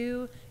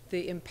into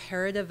the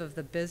imperative of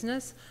the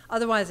business.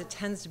 Otherwise, it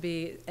tends to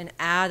be an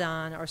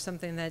add-on or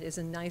something that is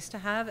a nice to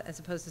have as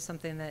opposed to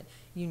something that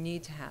you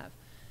need to have.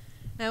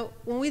 Now,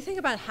 when we think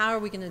about how are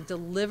we going to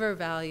deliver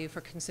value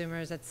for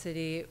consumers at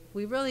Citi,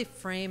 we really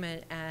frame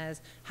it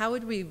as how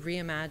would we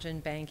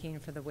reimagine banking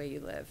for the way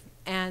you live?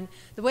 And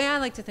the way I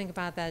like to think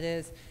about that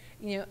is,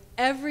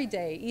 every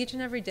day, each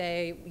and every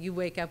day you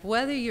wake up,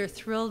 whether you're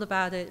thrilled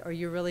about it or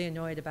you're really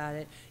annoyed about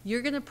it,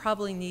 you're going to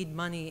probably need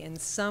money in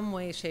some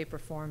way, shape, or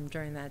form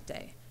during that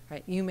day.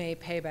 Right? You may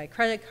pay by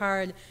credit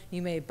card,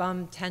 you may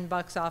bum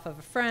 $10 off of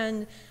a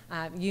friend,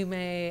 you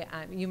may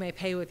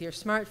pay with your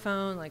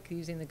smartphone, like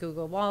using the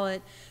Google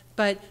Wallet,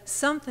 but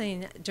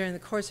something during the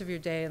course of your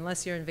day,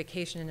 unless you're on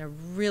vacation in a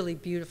really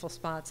beautiful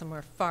spot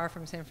somewhere far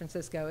from San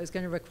Francisco, is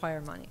going to require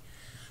money.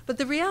 But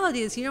the reality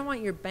is you don't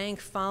want your bank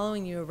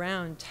following you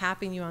around,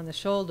 tapping you on the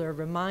shoulder,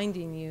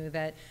 reminding you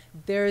that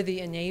they're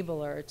the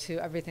enabler to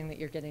everything that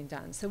you're getting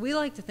done. So we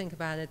like to think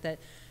about it that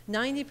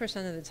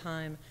 90% of the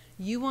time,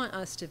 you want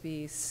us to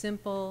be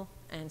simple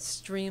and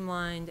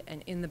streamlined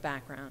and in the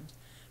background,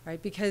 right?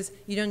 Because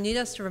you don't need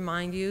us to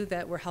remind you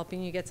that we're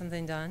helping you get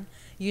something done.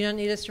 You don't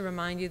need us to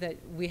remind you that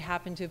we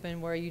happen to have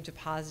been where you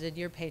deposited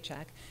your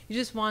paycheck. You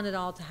just want it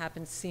all to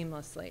happen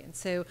seamlessly. And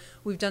so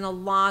we've done a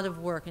lot of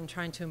work in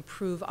trying to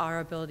improve our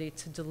ability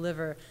to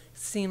deliver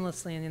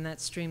seamlessly and in that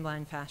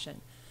streamlined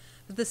fashion.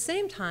 But at the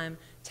same time,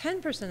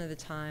 10% of the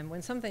time,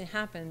 when something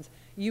happens,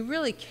 you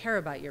really care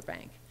about your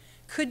bank.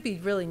 Could be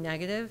really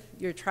negative.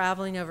 You're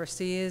traveling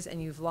overseas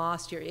and you've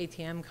lost your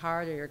ATM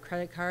card or your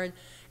credit card,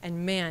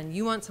 and man,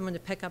 you want someone to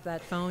pick up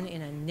that phone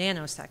in a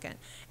nanosecond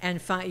and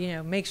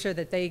make sure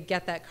that they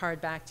get that card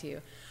back to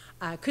you.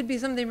 Could be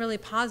something really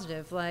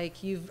positive,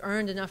 like you've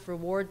earned enough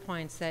reward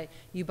points that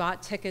you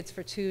bought tickets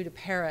for 2 to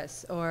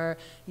Paris, or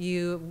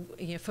you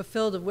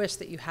fulfilled a wish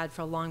that you had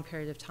for a long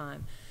period of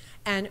time.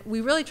 And we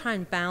really try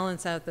and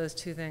balance out those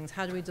two things.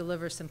 How do we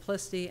deliver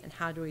simplicity and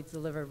how do we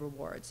deliver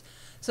rewards?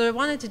 So what I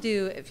wanted to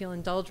do, if you'll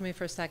indulge me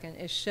for a second,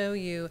 is show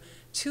you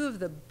 2 of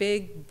the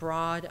big,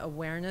 broad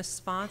awareness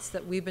spots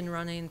that we've been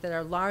running that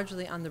are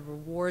largely on the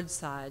reward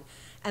side,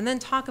 and then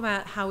talk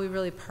about how we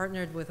really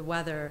partnered with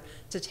Weather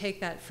to take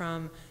that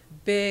from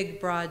big,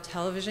 broad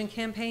television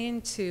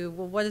campaign to,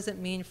 well, what does it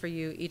mean for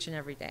you each and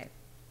every day?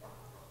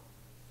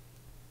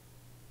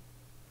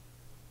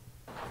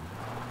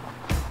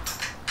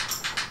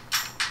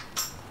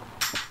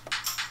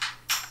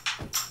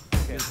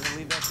 Okay, I'm gonna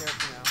leave that there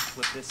for now.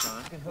 Flip this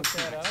on. You can hook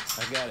that up.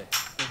 I got it.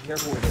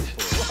 Careful with those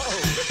pulls.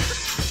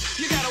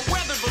 Whoa! You got a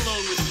weather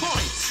balloon with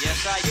points.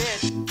 Yes, I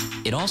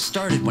did. It all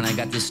started when I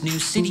got this new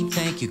Citi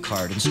thank you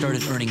card and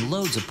started earning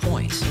loads of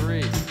points.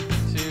 3, 2, 1.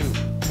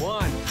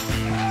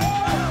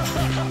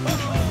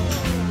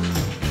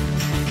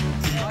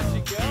 Watch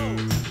it go.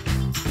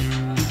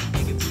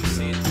 Think if you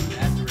see it in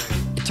that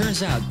direction. It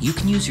turns out you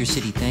can use your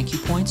Citi thank you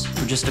points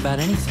for just about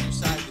anything.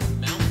 Side of the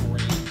mountain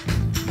range.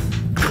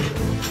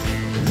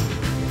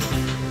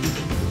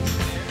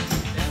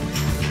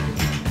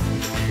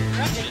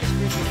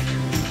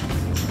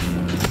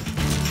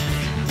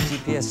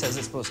 GPS says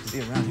it's supposed to be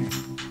around here.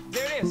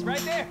 There it is, right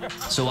there.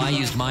 So I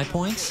used my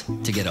points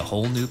to get a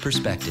whole new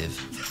perspective.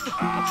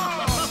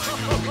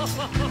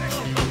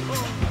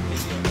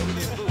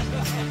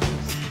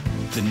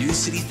 The new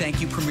Citi Thank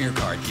You Premier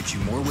Card gives you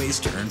more ways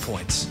to earn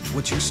points.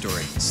 What's your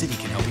story? Citi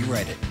can help you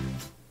write it.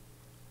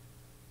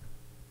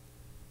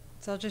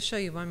 So I'll just show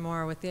you one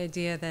more with the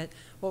idea that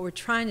what we're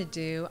trying to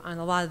do on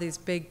a lot of these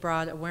big,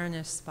 broad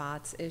awareness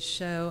spots is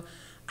show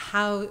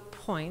how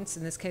points,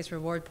 in this case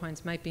reward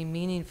points, might be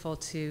meaningful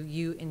to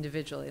you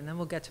individually. And then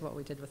we'll get to what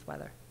we did with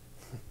weather.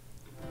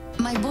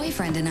 My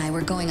boyfriend and I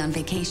were going on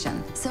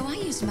vacation, so I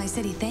used my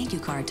city thank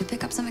you card to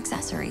pick up some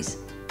accessories.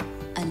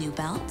 A new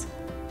belt,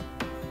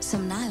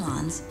 some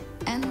nylons,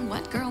 and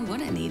what girl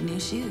wouldn't need new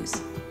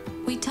shoes?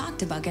 We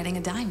talked about getting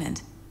a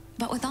diamond,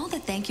 but with all the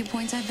thank you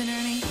points I've been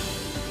earning,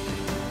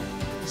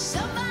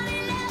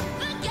 somebody left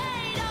the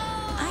gate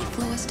on. I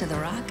flew us to the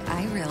rock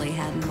I really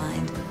had in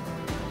mind.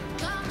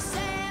 Come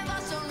save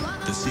us a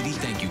rock. The City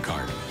Thank You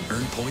Card.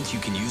 Earn points you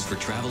can use for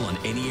travel on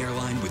any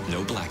airline with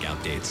no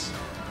blackout dates.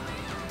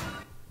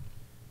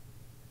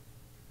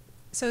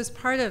 So as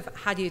part of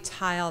how do you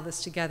tie all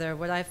this together,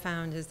 what I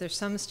found is there's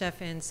some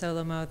stuff in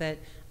SoLoMo that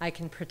I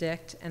can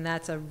predict, and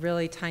that's a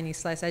really tiny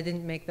slice. I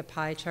didn't make the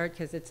pie chart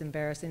because it's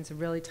embarrassing. It's a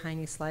really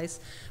tiny slice,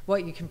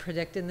 what you can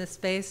predict in this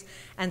space,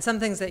 and some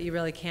things that you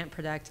really can't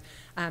predict.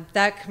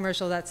 That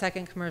commercial, that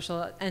second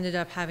commercial, ended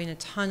up having a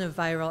ton of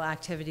viral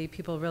activity,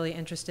 people really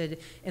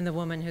interested in the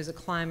woman who's a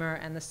climber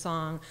and the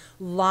song.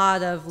 A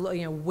lot of,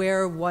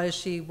 where was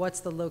she,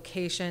 what's the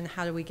location,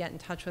 how do we get in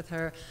touch with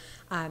her?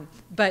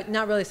 But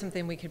not really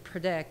something we could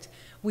predict.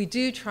 We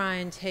do try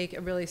and take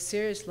a really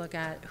serious look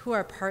at who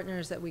are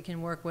partners that we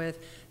can work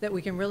with, that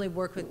we can really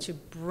work with to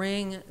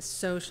bring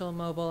social,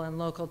 mobile, and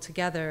local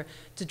together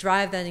to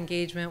drive that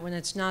engagement when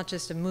it's not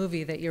just a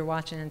movie that you're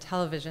watching on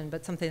television,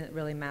 but something that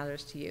really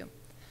matters to you.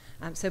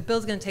 So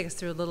Bill's going to take us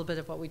through a little bit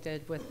of what we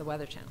did with the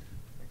Weather Channel.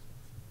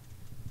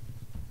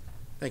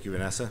 Thank you,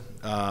 Vanessa.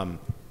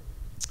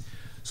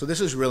 So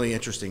this is really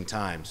interesting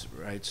times,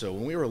 right? So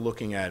when we were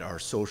looking at our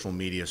social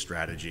media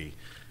strategy,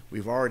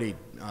 we've already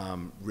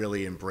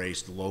really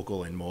embraced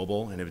local and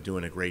mobile and have been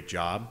doing a great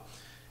job.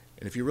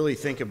 And if you really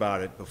think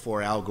about it,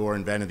 before Al Gore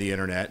invented the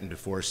internet and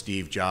before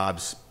Steve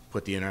Jobs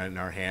put the internet in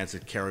our hands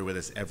that carry with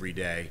us every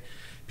day,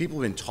 people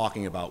have been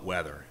talking about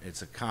weather.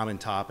 It's a common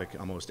topic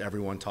almost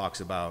everyone talks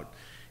about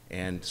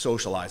and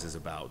socializes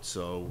about.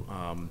 So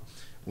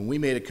when we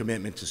made a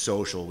commitment to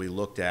social, we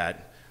looked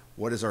at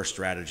what is our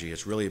strategy.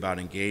 It's really about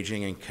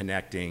engaging and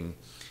connecting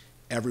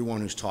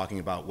everyone who's talking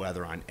about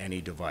weather on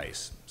any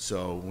device.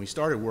 So when we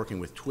started working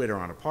with Twitter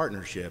on a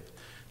partnership,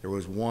 there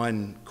was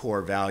one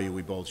core value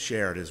we both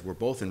shared is we're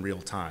both in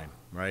real time,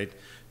 right?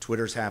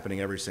 Twitter's happening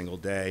every single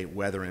day.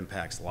 Weather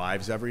impacts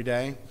lives every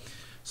day.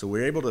 So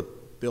we're able to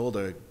build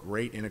a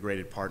great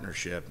integrated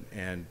partnership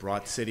and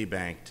brought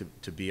Citibank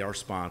to be our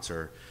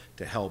sponsor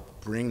to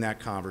help bring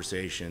that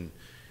conversation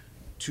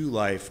to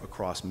life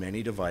across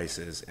many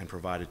devices and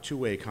provide a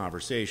two-way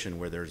conversation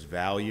where there's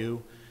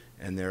value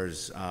and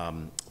there's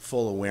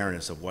full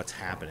awareness of what's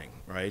happening,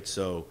 right?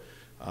 So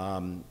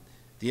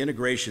the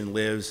integration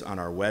lives on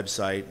our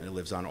website, and it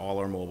lives on all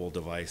our mobile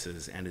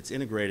devices, and it's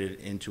integrated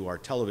into our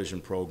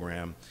television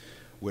program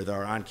with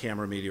our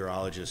on-camera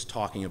meteorologists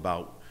talking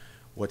about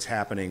what's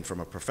happening from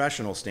a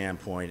professional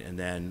standpoint and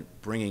then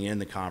bringing in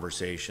the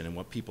conversation and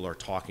what people are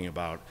talking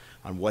about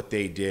on what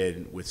they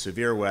did with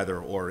severe weather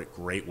or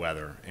great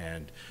weather,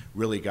 and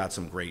really got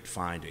some great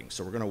findings.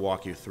 So we're going to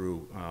walk you through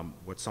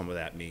what some of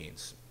that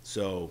means.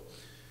 So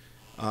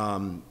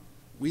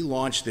we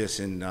launched this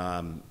in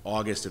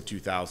August of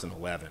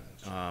 2011.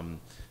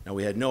 Now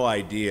we had no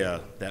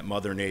idea that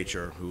Mother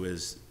Nature, who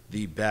is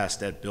the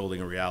best at building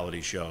a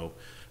reality show,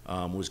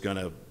 was going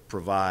to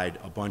provide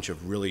a bunch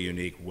of really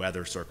unique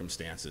weather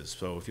circumstances.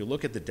 So if you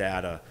look at the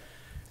data,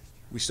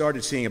 we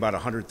started seeing about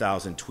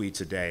 100,000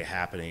 tweets a day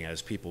happening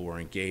as people were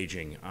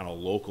engaging on a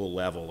local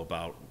level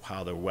about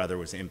how the weather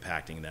was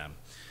impacting them.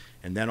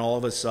 And then all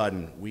of a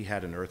sudden, we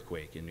had an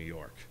earthquake in New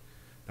York.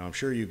 Now, I'm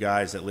sure you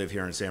guys that live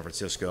here in San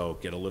Francisco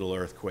get a little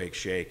earthquake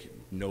shake,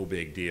 no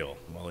big deal.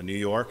 Well, in New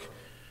York,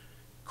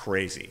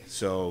 crazy.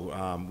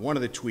 So one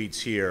of the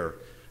tweets here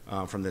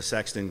from the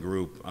Sexton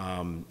group,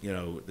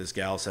 this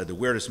gal said, the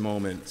weirdest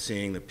moment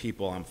seeing the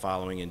people I'm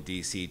following in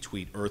DC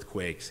tweet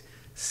earthquakes.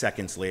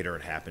 Seconds later,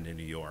 it happened in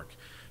New York.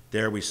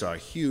 There we saw a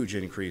huge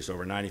increase,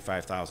 over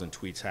 95,000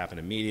 tweets happen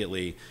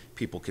immediately,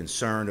 people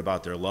concerned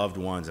about their loved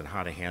ones and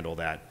how to handle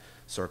that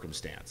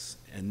circumstance.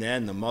 And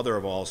then the mother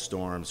of all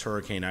storms,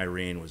 Hurricane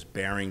Irene, was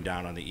bearing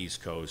down on the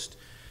East Coast.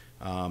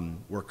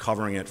 We're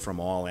covering it from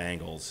all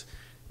angles.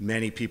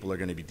 Many people are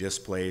going to be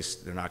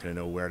displaced. They're not going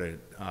to know where to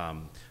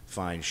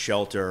find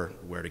shelter,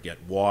 where to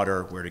get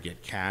water, where to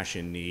get cash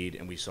in need,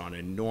 and we saw an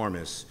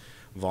enormous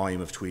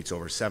volume of tweets,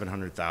 over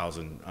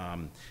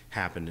 700,000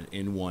 happened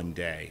in one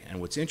day.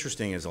 And what's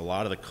interesting is a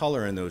lot of the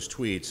color in those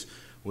tweets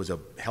was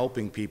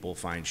helping people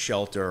find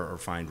shelter or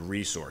find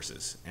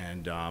resources.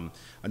 And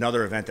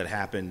another event that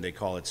happened, they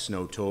call it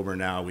Snowtober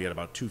now. We had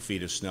about 2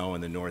 feet of snow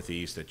in the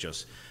Northeast that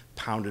just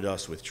pounded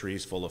us with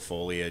trees full of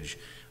foliage.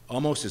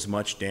 Almost as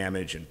much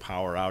damage and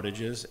power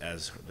outages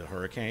as the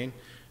hurricane.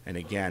 And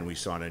again, we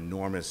saw an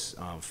enormous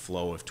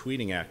flow of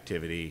tweeting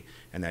activity,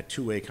 and that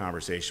two-way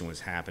conversation was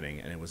happening,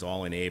 and it was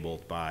all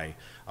enabled by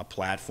a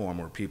platform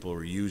where people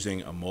were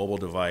using a mobile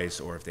device,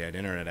 or if they had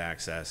internet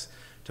access,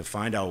 to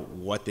find out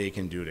what they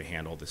can do to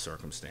handle the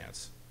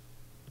circumstance.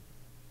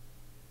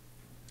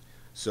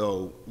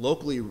 So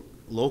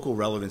local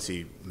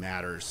relevancy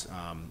matters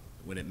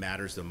when it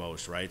matters the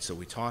most, right? So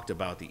we talked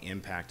about the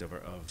impact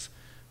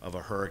of a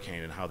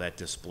hurricane and how that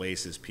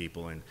displaces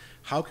people, and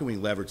how can we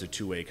leverage a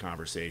two-way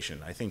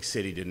conversation. I think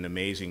City did an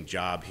amazing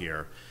job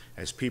here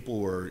as people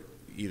were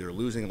either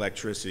losing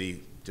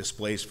electricity,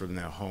 displaced from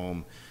their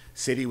home.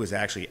 City was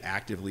actually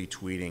actively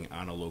tweeting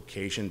on a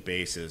location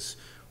basis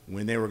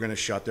when they were going to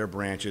shut their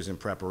branches in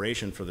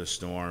preparation for the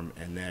storm,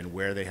 and then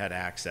where they had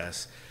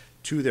access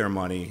to their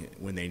money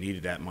when they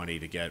needed that money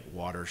to get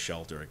water,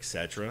 shelter,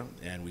 etc.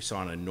 And we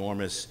saw an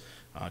enormous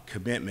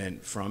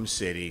commitment from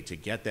City to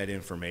get that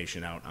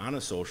information out on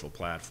a social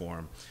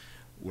platform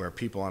where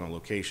people on a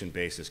location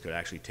basis could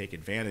actually take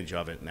advantage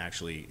of it and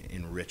actually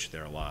enrich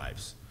their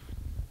lives.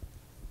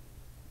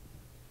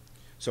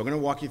 So I'm going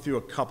to walk you through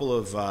a couple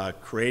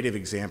of creative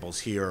examples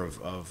here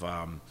of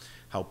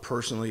how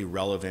personally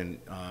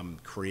relevant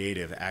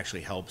creative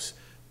actually helps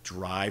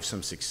drive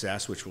some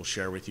success, which we'll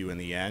share with you in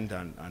the end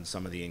on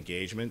some of the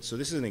engagement. So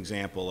this is an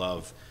example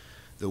of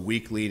the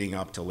week leading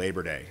up to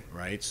Labor Day,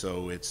 right?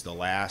 So it's the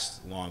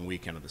last long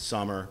weekend of the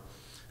summer.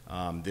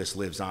 This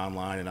lives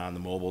online and on the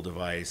mobile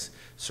device,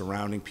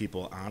 surrounding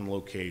people on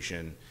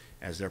location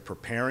as they're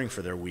preparing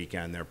for their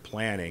weekend. They're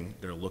planning,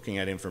 they're looking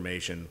at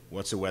information.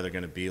 What's the weather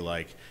going to be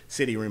like?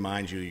 City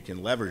reminds you you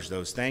can leverage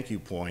those thank you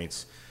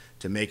points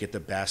to make it the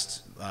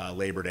best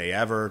Labor Day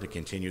ever, to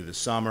continue the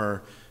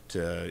summer,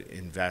 to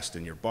invest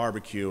in your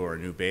barbecue or a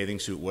new bathing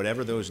suit,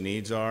 whatever those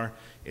needs are.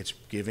 It's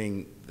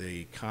giving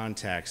the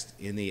context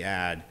in the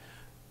ad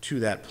to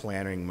that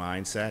planning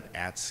mindset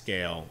at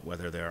scale,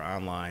 whether they're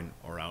online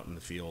or out in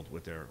the field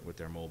with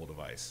their mobile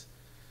device.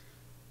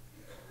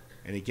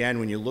 And again,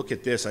 when you look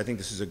at this, I think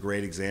this is a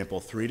great example.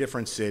 3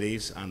 different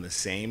cities on the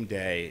same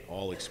day,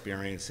 all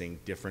experiencing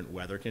different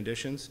weather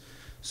conditions.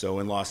 So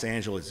in Los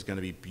Angeles, it's going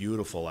to be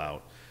beautiful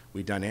out.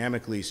 We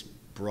dynamically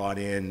brought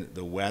in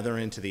the weather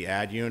into the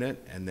ad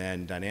unit and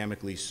then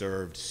dynamically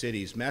served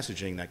City's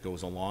messaging that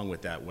goes along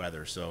with that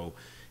weather. So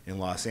in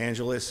Los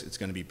Angeles, it's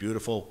going to be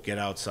beautiful. Get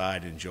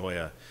outside,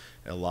 enjoy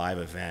a live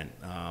event.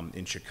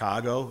 In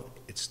Chicago,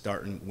 it's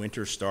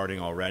winter's starting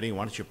already.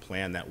 Why don't you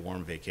plan that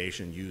warm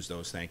vacation, use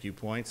those thank you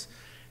points.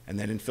 And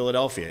then in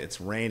Philadelphia,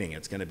 it's raining.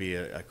 It's going to be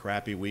a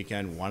crappy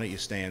weekend. Why don't you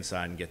stay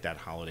inside and get that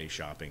holiday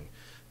shopping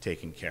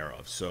taken care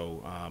of?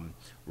 So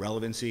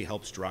relevancy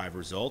helps drive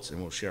results,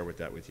 and we'll share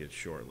that with you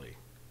shortly.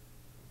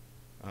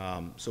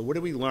 So what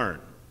did we learn?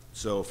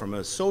 So from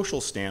a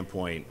social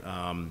standpoint,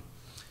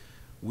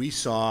 we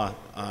saw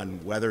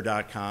on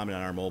weather.com and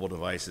on our mobile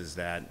devices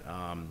that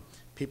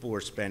people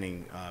were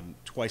spending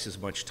twice as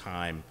much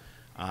time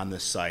on the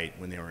site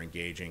when they were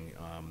engaging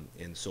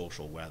in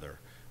social weather.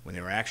 When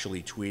they were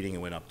actually tweeting, it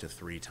went up to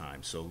 3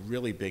 times. So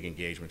really big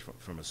engagement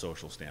from a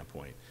social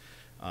standpoint.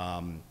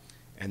 And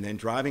then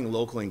driving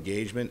local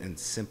engagement and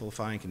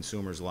simplifying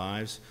consumers'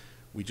 lives.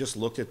 We just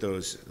looked at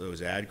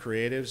those ad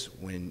creatives.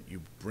 When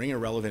you bring a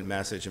relevant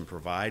message and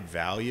provide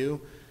value,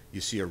 you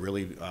see a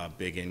really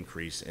big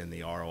increase in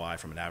the ROI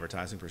from an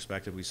advertising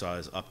perspective. We saw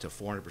is up to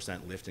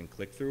 400% lift in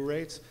click-through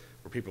rates,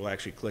 where people are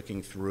actually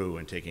clicking through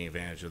and taking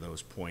advantage of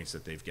those points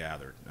that they've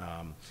gathered.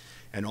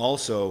 And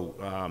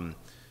also,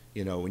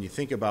 you know, when you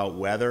think about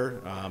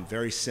weather,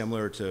 very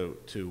similar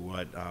to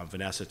what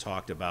Vanessa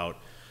talked about,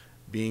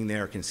 being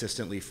there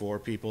consistently for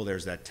people.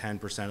 There's that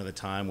 10% of the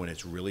time when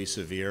it's really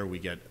severe, we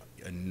get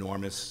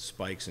enormous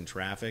spikes in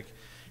traffic.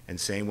 And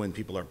same when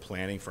people are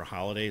planning for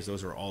holidays,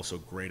 those are also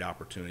great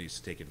opportunities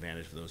to take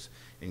advantage of those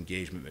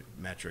engagement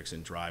metrics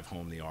and drive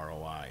home the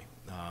ROI.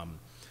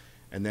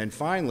 And then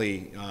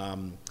finally,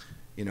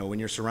 you know, when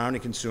you're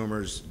surrounding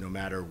consumers, no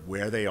matter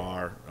where they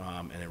are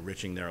and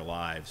enriching their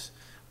lives,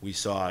 we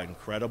saw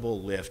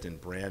incredible lift in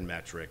brand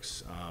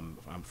metrics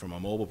from a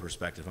mobile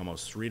perspective,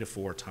 almost 3 to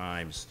 4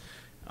 times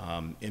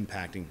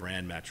impacting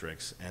brand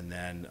metrics. And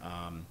then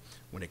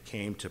when it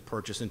came to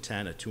purchase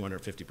intent, a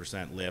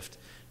 250% lift,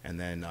 and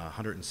then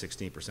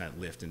 116%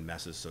 lift in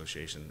message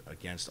association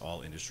against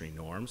all industry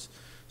norms.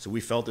 So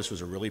we felt this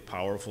was a really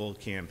powerful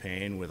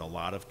campaign with a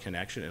lot of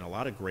connection and a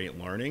lot of great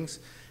learnings,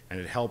 and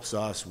it helps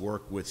us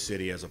work with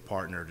City as a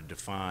partner to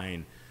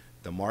define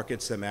the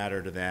markets that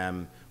matter to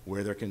them,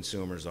 where their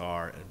consumers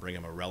are, and bring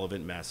them a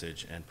relevant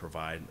message and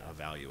provide a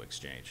value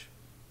exchange.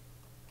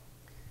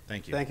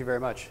 Thank you. Thank you very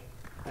much.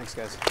 Thanks,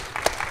 guys.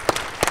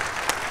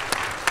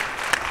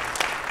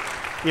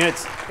 You know,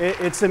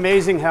 it's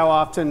amazing how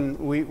often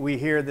we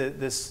hear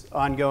this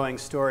ongoing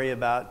story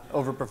about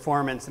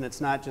overperformance, and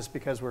it's not just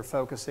because we're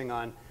focusing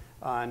on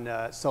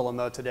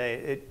SoLoMo today.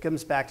 It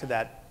comes back to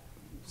that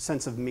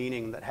sense of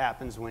meaning that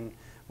happens when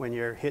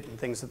you're hitting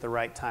things at the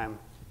right time.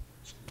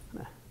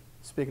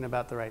 Speaking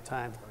about the right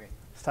time, okay.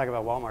 Let's talk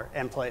about Walmart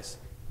and Place.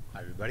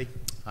 Hi, everybody.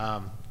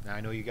 Now I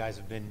know you guys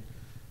we've been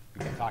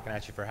talking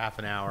at you for half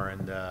an hour,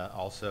 and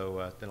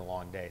also it's been a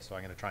long day, so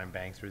I'm going to try and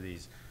bang through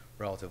these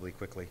relatively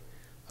quickly.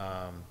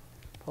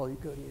 Paul, you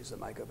go and use the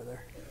mic over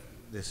there.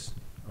 This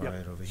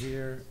right over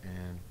here,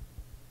 and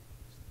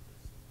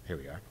here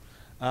we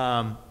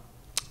are.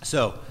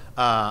 So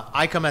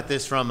I come at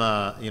this from,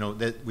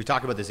 we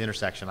talk about this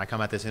intersection. I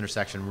come at this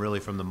intersection really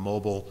from the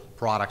mobile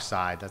product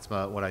side. That's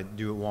what I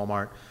do at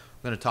Walmart.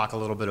 I'm going to talk a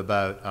little bit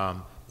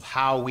about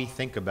how we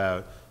think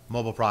about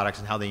mobile products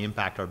and how they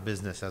impact our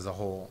business as a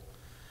whole.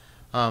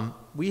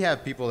 We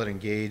have people that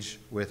engage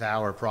with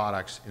our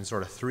products in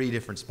sort of 3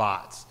 different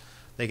spots.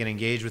 They can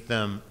engage with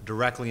them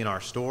directly in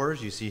our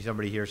stores. You see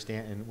somebody here,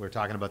 and we're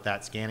talking about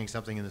that, scanning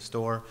something in the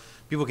store.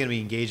 People can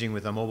be engaging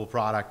with a mobile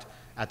product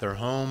at their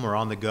home or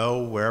on the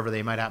go, wherever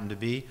they might happen to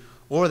be,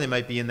 or they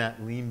might be in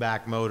that lean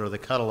back mode or the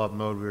cuddle up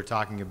mode we were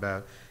talking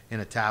about in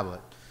a tablet.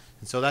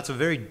 And so that's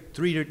 3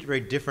 very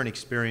different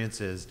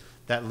experiences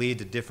that lead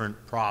to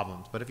different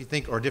problems. But if you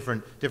think, or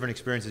different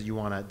experiences you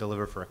want to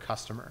deliver for a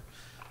customer.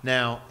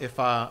 Now, if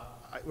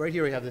right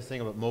here we have this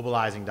thing about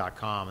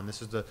mobilizing.com, and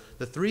this is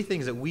the 3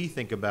 things that we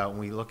think about when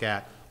we look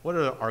at what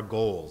are our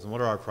goals and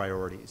what are our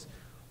priorities.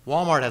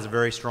 Walmart has a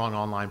very strong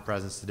online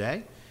presence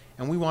today,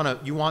 and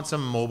you want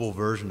some mobile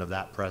version of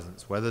that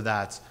presence, whether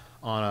that's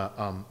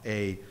on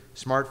a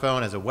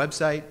smartphone as a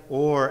website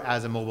or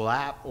as a mobile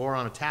app or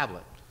on a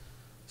tablet.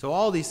 So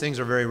all these things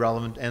are very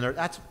relevant, and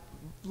that's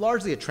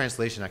largely a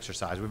translation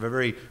exercise. We have a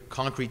very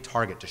concrete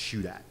target to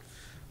shoot at.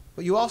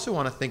 But you also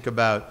want to think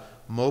about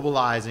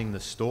mobilizing the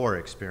store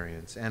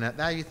experience. And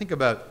now you think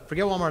about,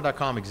 forget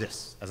Walmart.com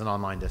exists as an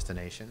online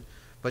destination,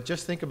 but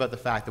just think about the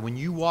fact that when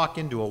you walk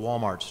into a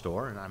Walmart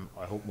store, and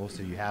I hope most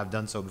of you have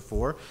done so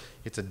before,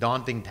 it's a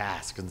daunting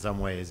task in some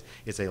ways.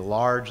 It's a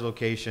large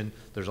location.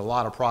 There's a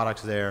lot of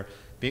products there.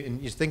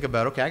 And you think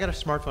about, okay, I got a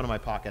smartphone in my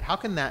pocket. How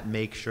can that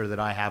make sure that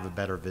I have a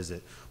better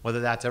visit? Whether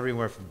that's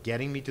everywhere from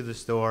getting me to the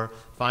store,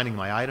 finding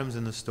my items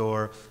in the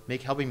store,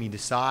 helping me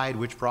decide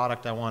which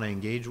product I want to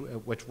engage with,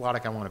 which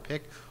product I want to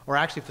pick, or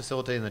actually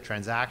facilitating the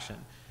transaction.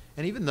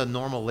 And even the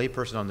normal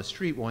layperson on the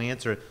street will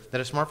answer that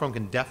a smartphone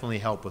can definitely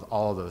help with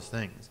all of those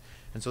things.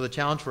 And so the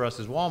challenge for us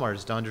as Walmart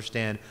is to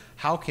understand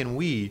how can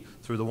we,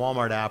 through the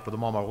Walmart app or the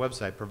Walmart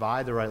website,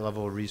 provide the right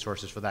level of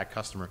resources for that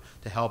customer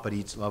to help at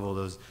each level of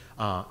those,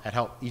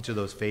 help each of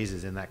those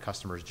phases in that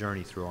customer's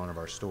journey through one of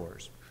our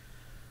stores.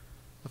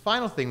 The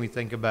final thing we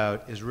think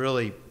about is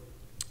really,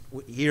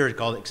 here it's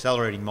called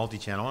accelerating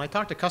multi-channel. When I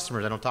talk to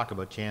customers, I don't talk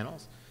about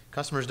channels.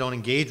 Customers don't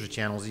engage with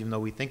channels even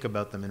though we think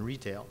about them in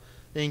retail.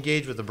 They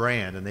engage with the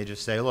brand and they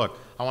just say, look,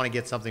 I want to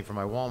get something from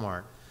my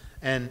Walmart.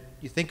 And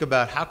you think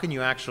about how can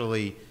you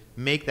actually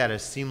make that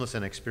as seamless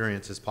an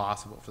experience as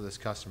possible for this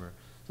customer.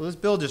 So this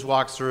bill just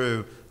walks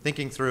through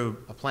thinking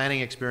through a planning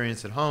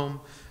experience at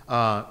home,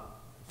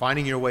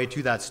 finding your way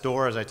to that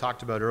store, as I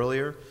talked about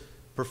earlier,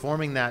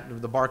 performing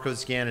the barcode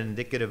scan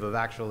indicative of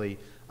actually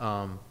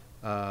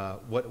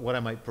what I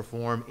might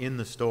perform in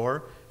the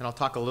store. And I'll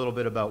talk a little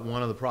bit about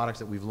one of the products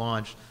that we've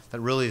launched that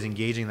really is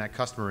engaging that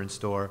customer in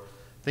store.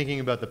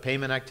 Thinking about the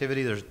payment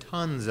activity, there's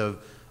tons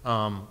of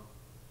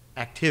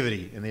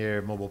activity in the area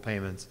of mobile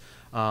payments.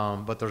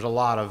 But there's a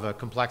lot of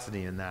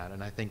complexity in that,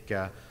 and I think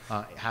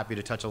happy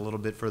to touch a little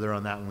bit further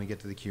on that when we get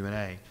to the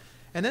Q&A.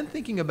 And then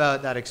thinking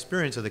about that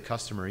experience of the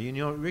customer,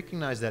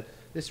 recognize that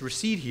this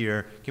receipt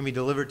here can be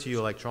delivered to you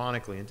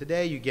electronically, and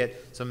today you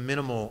get some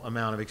minimal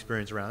amount of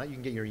experience around that. You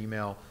can get your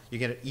email, you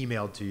get it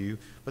emailed to you,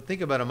 but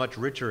think about a much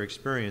richer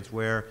experience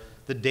where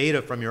the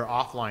data from your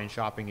offline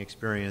shopping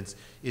experience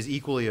is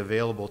equally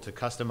available to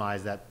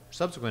customize that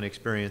subsequent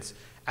experience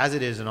as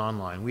it is in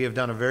online. We have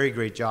done a very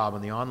great job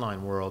in the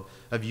online world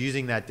of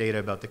using that data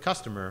about the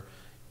customer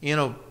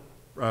in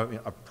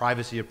a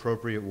privacy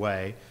appropriate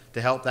way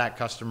to help that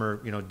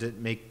customer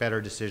make better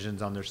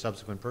decisions on their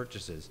subsequent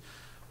purchases.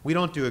 We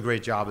don't do a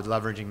great job of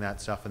leveraging that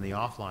stuff in the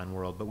offline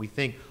world, but we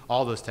think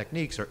all those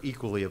techniques are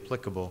equally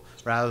applicable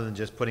rather than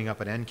just putting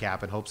up an end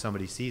cap and hope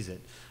somebody sees it.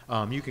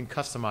 You can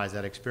customize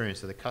that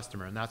experience to the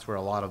customer, and that's where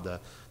a lot of the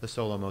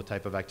SoLoMo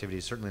type of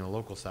activities, certainly on the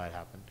local side,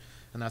 happen.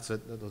 And that's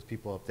what those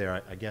people up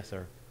there, I guess,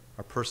 are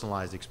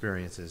personalized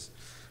experiences.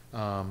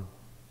 Just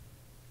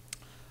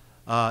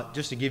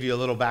to give you a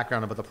little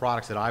background about the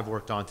products that I've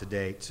worked on to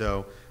date.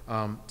 So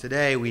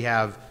today we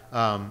have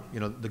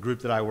the group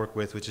that I work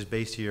with, which is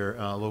based here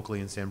locally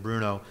in San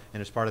Bruno,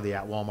 and is part of the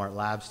at Walmart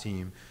Labs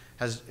team,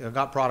 has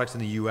got products in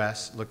the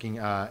U.S. looking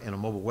in a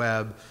mobile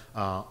web,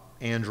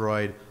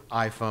 Android,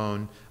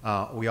 iPhone.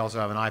 We also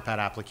have an iPad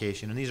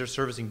application, and these are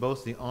servicing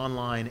both the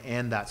online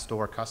and that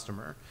store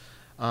customer.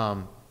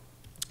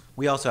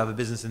 We also have a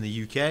business in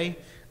the UK,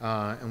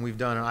 and we've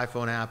done an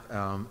iPhone app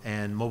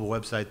and mobile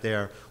website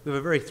there. We have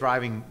a very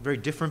thriving, very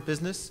different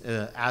business.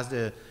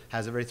 Asda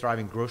has a very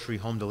thriving grocery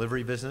home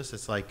delivery business.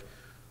 It's like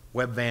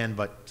Webvan,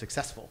 but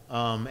successful.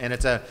 And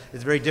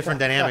it's very different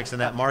dynamics in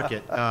that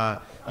market.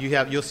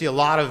 You'll see a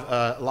lot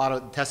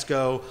of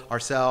Tesco,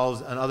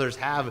 ourselves, and others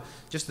have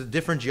just the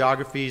different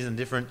geographies and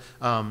different.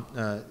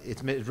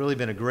 It's really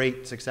been a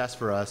great success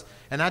for us,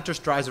 and that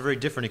just drives a very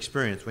different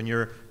experience when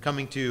you're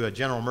coming to a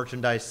general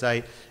merchandise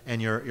site and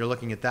you're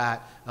looking at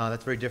that.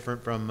 That's very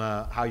different from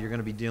how you're going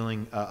to be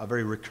dealing a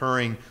very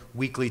recurring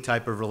weekly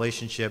type of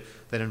relationship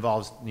that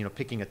involves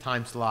picking a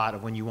time slot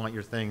of when you want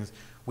your things.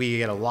 We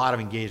get a lot of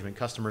engagement.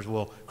 Customers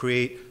will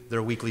create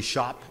their weekly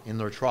shop in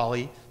their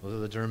trolley, those are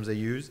the terms they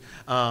use,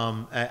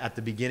 at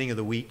the beginning of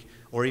the week,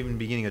 or even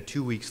beginning a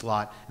 2-week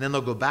slot, and then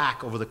they'll go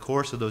back over the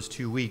course of those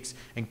 2 weeks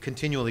and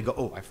continually go,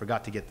 oh, I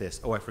forgot to get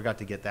this, oh, I forgot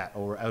to get that,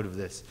 oh, we're out of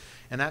this.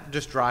 And that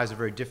just drives a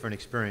very different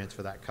experience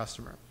for that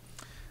customer.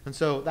 And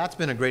so that's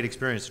been a great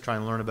experience to try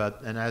and learn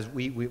about, and as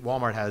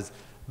Walmart has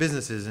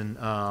businesses in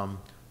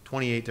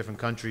 28 different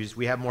countries.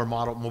 We have more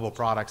mobile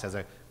products as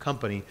a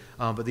company,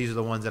 but these are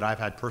the ones that I've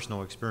had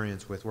personal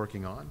experience with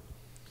working on.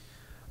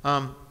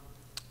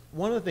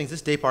 One of the things,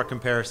 this day part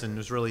comparison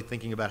was really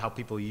thinking about how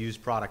people use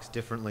products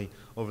differently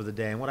over the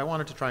day. And what I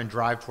wanted to try and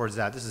drive towards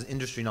that, this is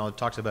industry knowledge,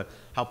 talks about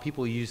how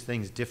people use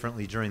things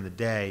differently during the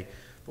day.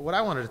 But what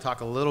I wanted to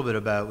talk a little bit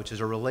about, which is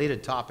a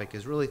related topic,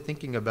 is really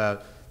thinking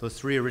about those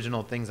 3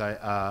 original things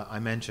I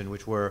mentioned,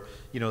 which were,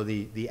 you know,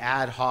 the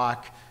ad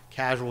hoc,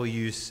 casual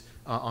use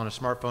on a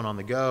smartphone on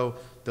the go,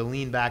 the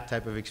lean back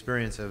type of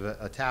experience of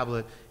a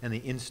tablet, and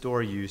the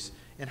in-store use,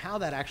 and how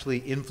that actually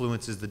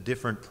influences the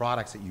different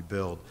products that you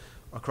build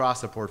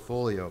across a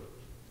portfolio.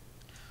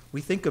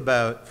 We think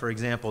about, for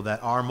example,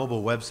 that our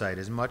mobile website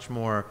is much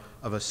more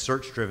of a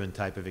search-driven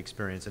type of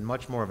experience and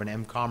much more of an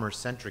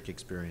m-commerce-centric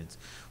experience.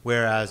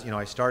 Whereas, you know,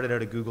 I started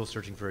out at Google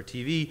searching for a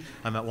TV,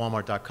 I'm at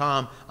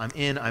walmart.com, I'm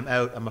in, I'm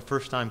out, I'm a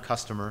first-time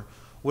customer.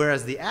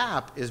 Whereas the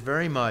app is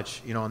very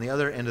much, you know, on the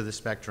other end of the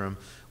spectrum,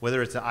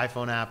 whether it's the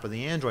iPhone app or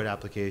the Android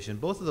application,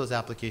 both of those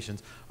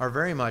applications are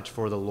very much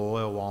for the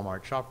loyal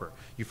Walmart shopper.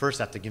 You first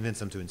have to convince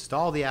them to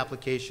install the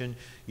application.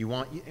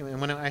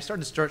 And when I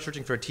started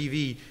searching for a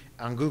TV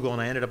on Google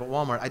and I ended up at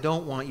Walmart, I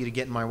don't want you to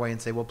get in my way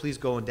and say, well, please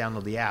go and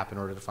download the app in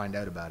order to find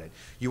out about it.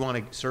 You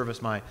want to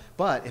service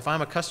but if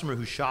I'm a customer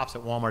who shops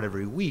at Walmart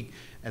every week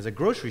as a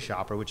grocery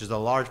shopper, which is a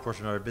large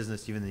portion of our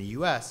business even in the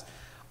US,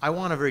 I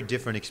want a very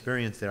different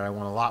experience there. I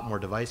want a lot more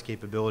device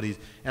capabilities,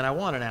 and I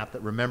want an app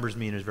that remembers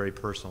me and is very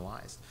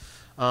personalized.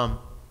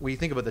 When you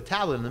think about the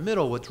tablet in the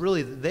middle, what's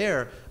really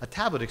there, a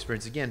tablet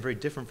experience, again, very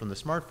different from the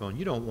smartphone.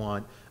 You don't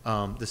want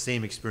the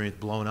same experience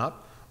blown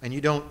up, and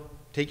you don't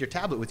take your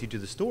tablet with you to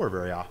the store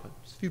very often.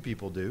 A few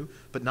people do,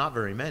 but not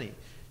very many.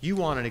 You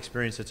want an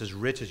experience that's as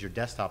rich as your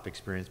desktop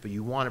experience, but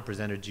you want it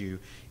presented to you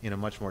in a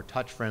much more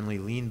touch-friendly,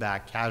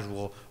 lean-back,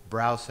 casual,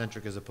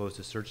 browse-centric as opposed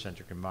to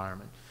search-centric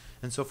environment.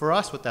 And so for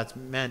us, what that's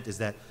meant is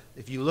that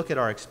if you look at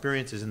our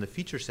experiences and the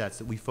feature sets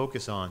that we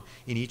focus on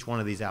in each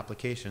one of these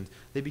applications,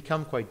 they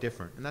become quite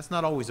different. And that's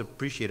not always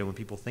appreciated when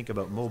people think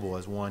about mobile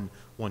as one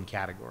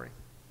category.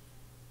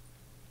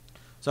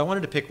 So I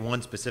wanted to pick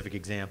one specific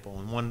example,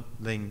 and one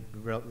thing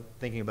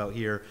thinking about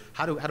here,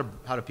 how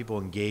do people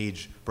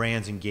engage,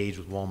 brands engage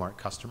with Walmart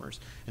customers,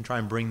 and try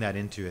and bring that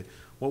into it.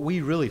 What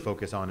we really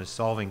focus on is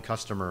solving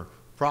customer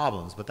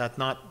problems, but that's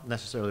not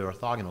necessarily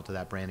orthogonal to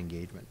that brand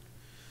engagement.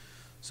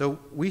 So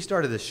we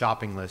started this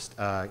shopping list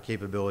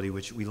capability,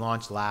 which we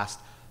launched last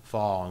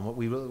fall. And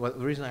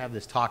the reason I have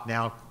this talk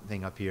now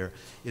thing up here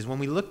is when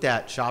we looked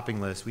at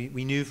shopping lists,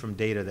 we knew from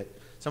data that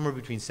somewhere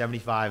between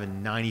 75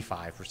 and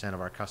 95%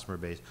 of our customer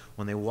base,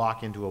 when they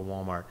walk into a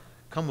Walmart,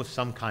 come with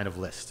some kind of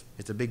list.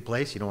 It's a big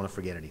place, you don't want to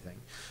forget anything.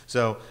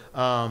 So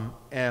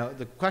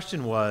the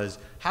question was,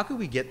 how could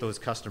we get those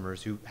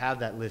customers who have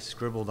that list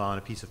scribbled on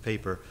a piece of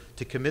paper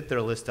to commit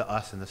their list to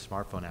us in the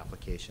smartphone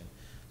application?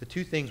 The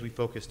 2 things we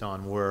focused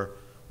on were,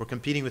 we're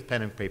competing with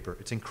pen and paper.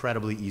 It's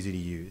incredibly easy to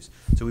use.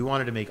 So we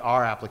wanted to make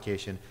our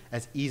application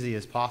as easy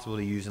as possible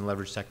to use and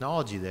leverage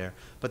technology there,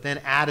 but then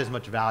add as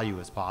much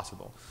value as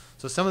possible.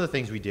 So some of the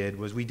things we did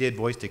was we did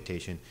voice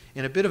dictation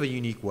in a bit of a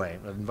unique way.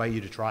 I invite you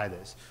to try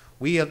this.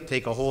 We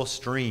take a whole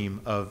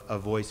stream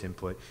of voice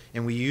input,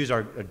 and we use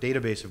our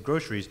database of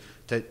groceries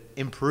to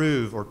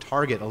improve or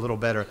target a little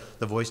better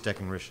the voice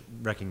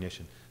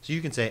recognition. So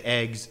you can say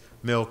eggs,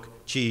 milk,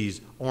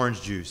 cheese,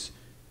 orange juice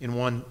in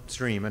one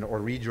stream, or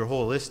read your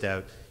whole list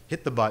out,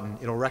 hit the button,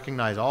 it'll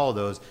recognize all of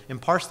those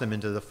and parse them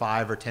into the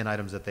 5 or 10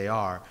 items that they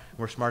are.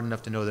 We're smart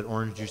enough to know that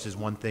orange juice is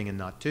one thing and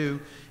not 2,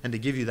 and to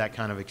give you that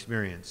kind of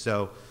experience.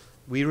 So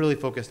we really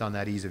focused on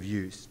that ease of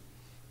use.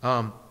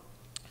 So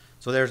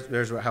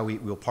there's how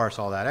we'll parse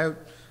all that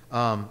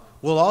out.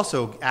 We'll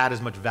also add as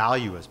much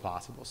value as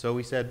possible. So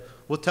we said,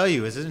 we'll tell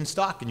you, is it in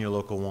stock in your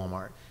local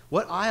Walmart?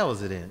 What aisle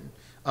is it in?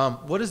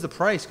 What is the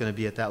price going to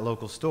be at that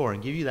local store?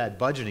 And give you that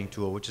budgeting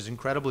tool, which is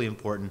incredibly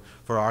important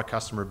for our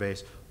customer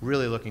base,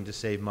 really looking to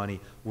save money,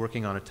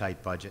 working on a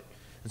tight budget.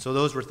 And so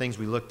those were things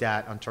we looked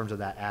at in terms of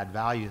that add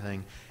value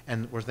thing,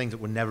 and were things that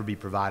would never be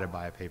provided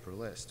by a paper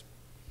list.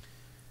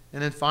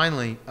 And then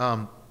finally,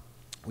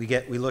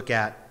 we look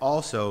at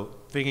also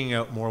figuring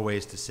out more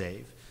ways to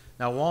save.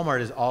 Now, Walmart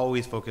is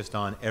always focused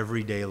on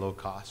everyday low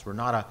cost. We're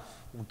not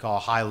what we call a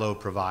high-low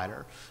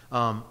provider.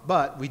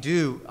 But we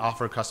do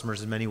offer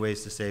customers as many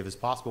ways to save as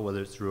possible,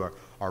 whether it's through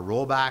our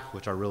rollback,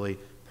 which are really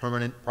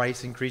permanent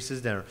price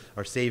increases that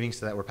are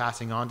savings that we're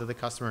passing on to the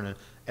customer in an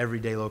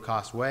everyday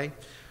low-cost way.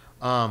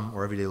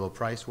 or everyday low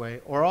price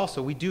way. Or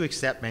also, we do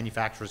accept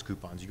manufacturers'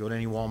 coupons. You go to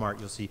any Walmart,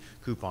 you'll see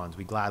coupons.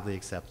 We gladly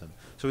accept them.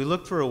 So we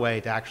look for a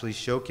way to actually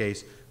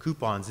showcase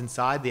coupons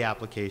inside the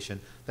application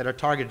that are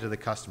targeted to the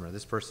customer.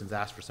 This person's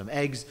asked for some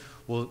eggs.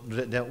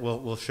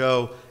 We'll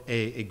show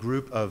a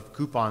group of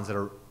coupons that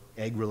are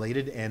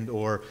egg-related and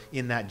or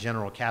in that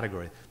general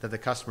category that the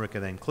customer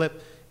can then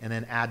clip and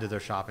then add to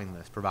their shopping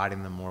list,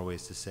 providing them more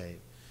ways to save.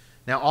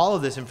 Now, all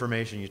of this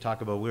information you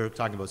talk about, we were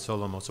talking about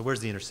SoLoMo, so where's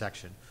the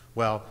intersection?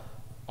 Well,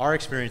 our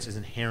experience is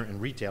inherent in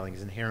retailing,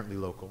 is inherently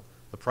local.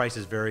 The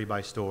prices vary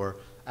by store,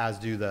 as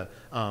do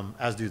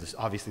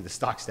obviously the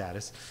stock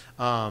status,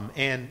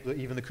 and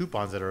even the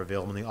coupons that are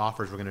available and the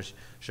offers we're going to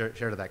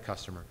share to that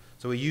customer.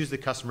 So we use the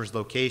customer's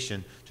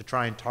location to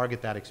try and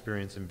target that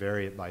experience and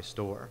vary it by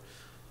store.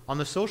 On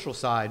the social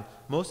side,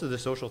 most of the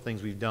social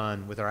things we've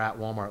done with our at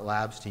Walmart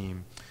Labs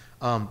team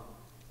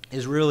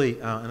is really,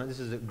 and this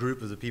is a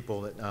group of the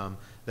people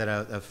that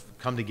have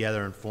come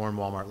together and formed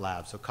Walmart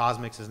Labs. So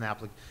Cosmix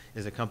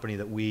is a company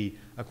that we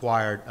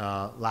acquired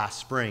last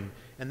spring,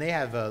 and they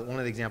have one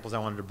of the examples I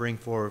wanted to bring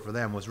forward for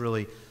them was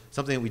really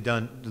something that we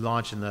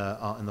launched in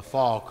the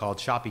fall called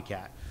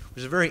ShoppyCat, which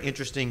is a very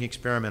interesting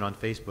experiment on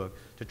Facebook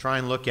to try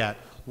and look at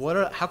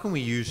how can we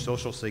use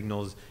social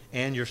signals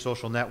and your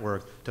social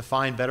network to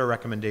find better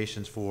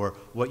recommendations for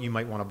what you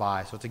might want to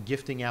buy. So it's a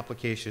gifting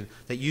application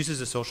that uses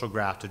a social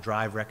graph to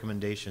drive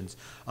recommendations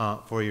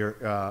for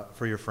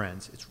your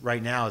friends. It's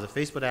right now as a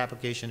Facebook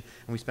application,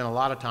 and we spend a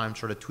lot of time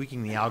sort of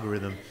tweaking the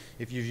algorithm.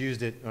 If you've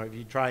used it, or if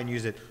you try and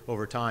use it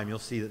over time, you'll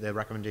see that the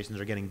recommendations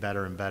are getting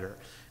better and better.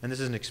 And this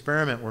is an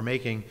experiment we're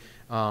making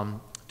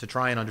to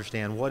try and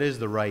understand what is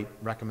the right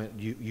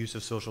use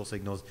of social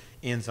signals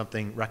in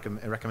something,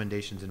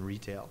 recommendations in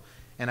retail.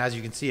 And as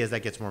you can see, as that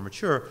gets more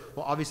mature,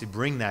 we'll obviously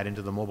bring that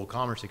into the mobile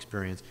commerce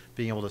experience,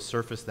 being able to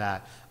surface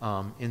that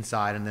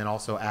inside, and then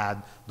also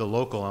add the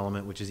local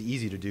element, which is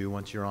easy to do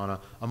once you're on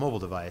a mobile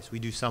device. We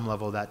do some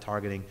level of that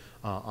targeting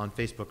on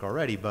Facebook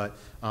already, but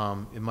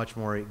much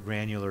more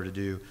granular to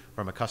do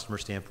from a customer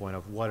standpoint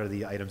of what are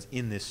the items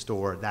in this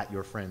store that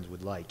your friends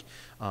would like.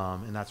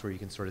 And that's where you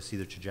can sort of see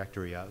the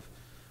trajectory of.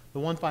 The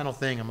one final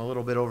thing, I'm a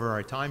little bit over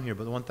our time here,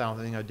 but the one final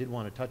thing I did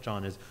want to touch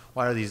on is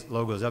why are these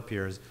logos up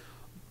here is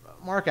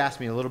Mark asked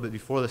me a little bit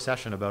before the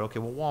session about, okay,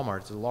 well,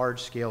 Walmart, it's a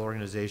large-scale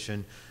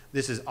organization.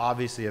 This is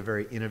obviously a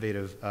very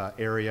innovative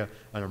area,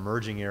 an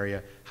emerging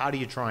area. How do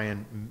you try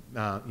and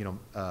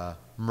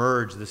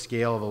merge the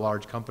scale of a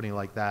large company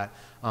like that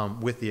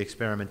with the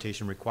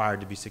experimentation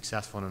required to be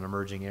successful in an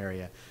emerging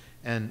area?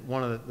 And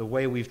one of the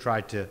way we've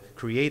tried to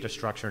create a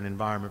structure and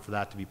environment for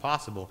that to be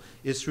possible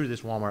is through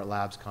this Walmart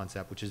Labs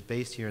concept, which is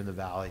based here in the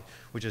Valley,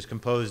 which is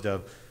composed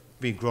of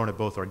being grown it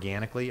both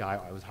organically.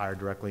 I was hired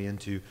directly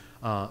into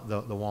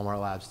the Walmart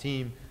Labs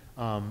team,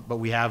 but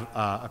we have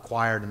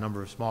acquired a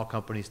number of small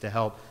companies to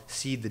help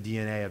seed the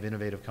DNA of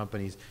innovative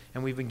companies,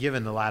 and we've been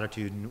given the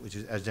latitude, which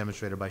is as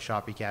demonstrated by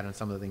ShoppyCat and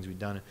some of the things we've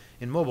done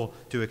in mobile,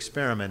 to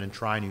experiment and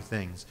try new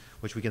things,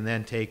 which we can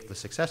then take the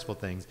successful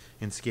things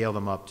and scale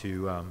them up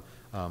to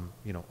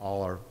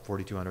all our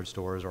 4,200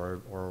 stores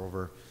or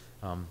over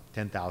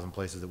 10,000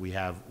 places that we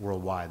have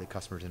worldwide that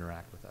customers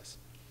interact with us.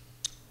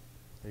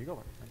 There you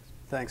go. Thanks.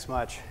 Thanks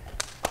much.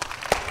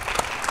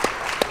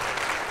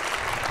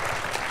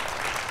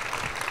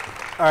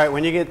 All right,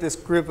 when you get this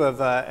group of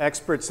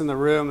experts in the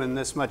room and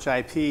this much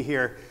IP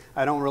here,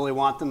 I don't really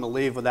want them to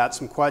leave without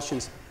some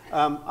questions.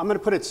 I'm going to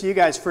put it to you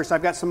guys first.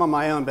 I've got some on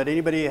my own, but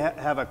anybody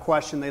have a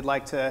question they'd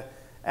like to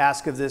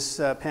ask of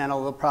this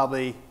panel, they'll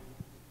probably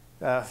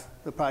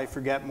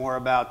forget more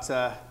about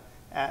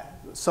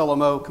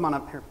SoLoMo. Come on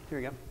up here. Here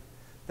you go.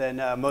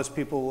 Then most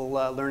people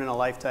will learn in a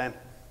lifetime.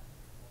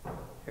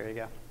 Here you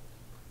go.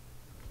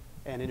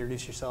 And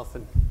introduce yourself.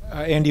 And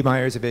Andy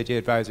Myers of AJ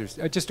Advisors.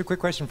 Just a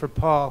quick question for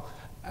Paul.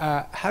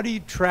 How do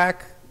you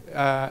track,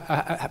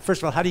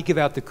 first of all, how do you give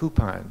out the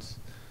coupons?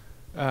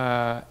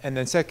 And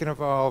then second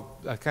of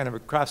all, kind of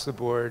across the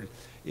board,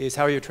 is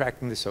how are you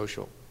tracking the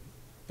social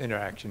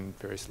interaction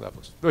at various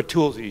levels? What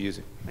tools are you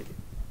using? Thank you.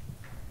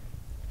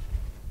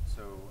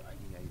 So,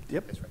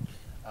 yep. That's right.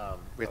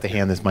 We have to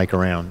hand this mic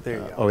around. There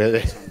you go. Oh,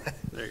 yeah.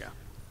 There you go.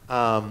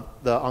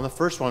 On the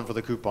first one for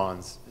the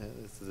coupons,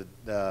 this is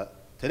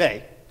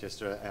today,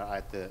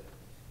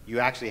 you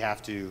actually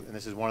have to, and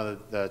this is one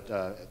of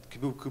the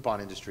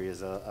coupon industry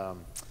is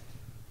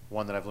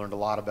one that I've learned a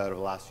lot about over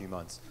the last few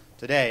months.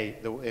 Today,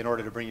 in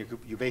order to bring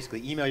you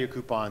basically email your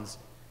coupons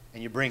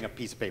and you bring a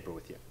piece of paper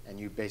with you, and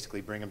you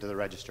basically bring them to the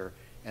register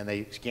and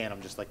they scan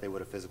them just like they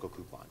would a physical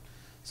coupon.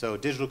 So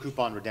digital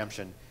coupon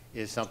redemption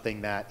is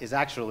something that is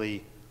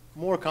actually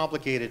more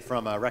complicated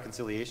from a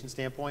reconciliation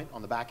standpoint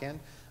on the back end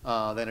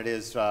than it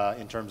is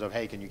in terms of,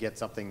 hey, can you get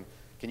something,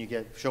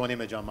 show an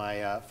image on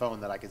my phone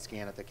that I can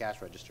scan at the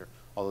cash register,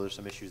 although there's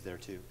some issues there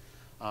too.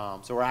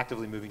 So we're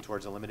actively moving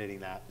towards eliminating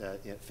that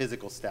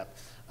physical step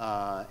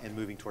and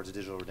moving towards a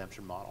digital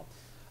redemption model.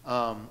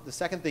 The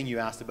second thing you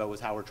asked about was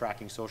how we're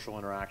tracking social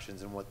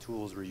interactions and what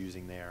tools we're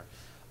using there.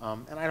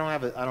 And I don't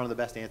have the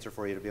best answer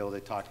for you to be able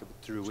to talk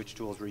through which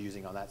tools we're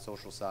using on that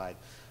social side.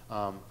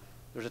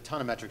 there's a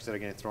ton of metrics that are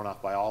getting thrown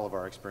off by all of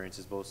our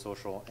experiences, both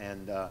social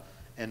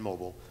and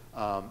mobile.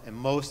 And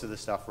most of the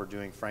stuff we're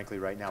doing, frankly,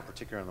 right now,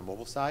 particularly on the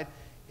mobile side,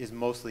 is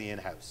mostly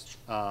in-house.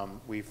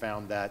 We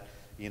found that,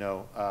 you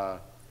know,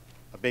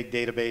 a big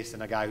database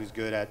and a guy who's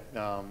good at,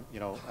 you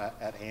know,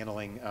 at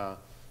handling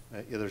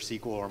either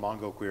SQL or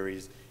Mongo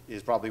queries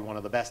is probably one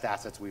of the best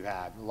assets we've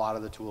had. A lot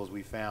of the tools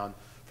we found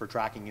for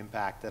tracking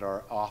impact that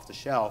are off the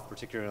shelf,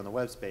 particularly in the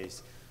web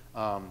space,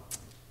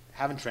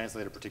 haven't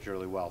translated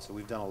particularly well. So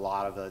we've done a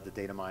lot of the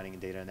data mining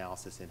and data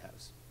analysis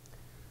in-house.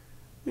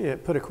 Yeah,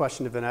 put a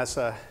question to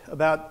Vanessa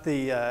about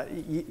the,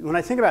 when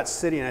I think about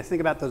city and I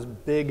think about those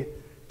big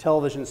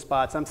television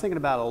spots, I'm thinking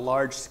about a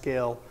large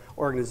scale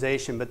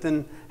organization, but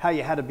then how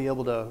you had to be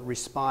able to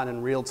respond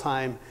in real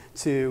time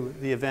to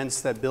the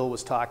events that Bill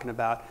was talking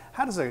about.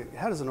 How does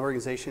an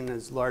organization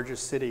as large as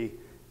city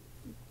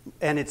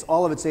and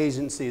all of its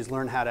agencies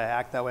learn how to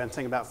act that way? I'm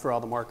thinking about for all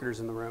the marketers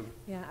in the room.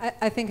 Yeah,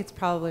 I think it's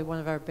probably one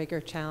of our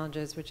bigger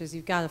challenges, which is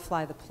you've got to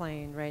fly the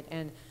plane, right?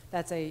 And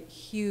that's a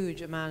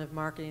huge amount of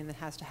marketing that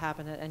has to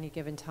happen at any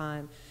given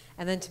time.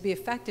 And then to be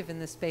effective in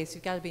this space,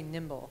 you've got to be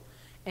nimble.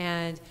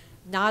 And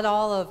not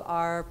all of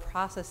our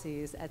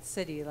processes at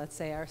Citi, let's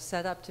say, are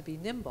set up to be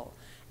nimble.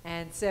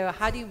 And so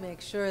how do you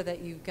make sure that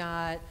you've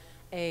got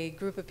a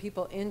group of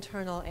people,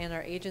 internal and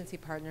our agency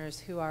partners,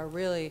 who are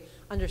really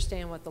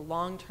understand what the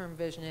long-term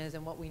vision is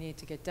and what we need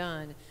to get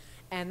done,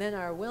 and then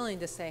are willing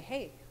to say,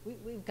 hey,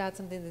 we've got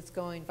something that's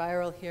going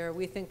viral here.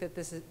 We think that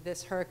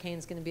this hurricane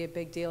is going to be a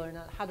big deal or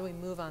not. How do we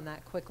move on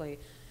that quickly?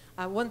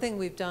 One thing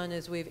we've done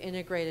is we've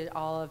integrated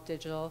all of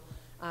digital.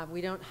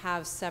 We don't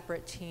have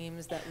separate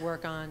teams that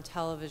work on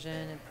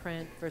television and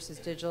print versus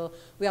digital.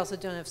 We also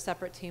don't have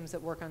separate teams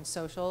that work on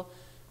social.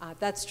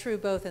 That's true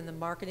both in the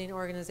marketing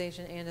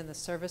organization and in the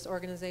service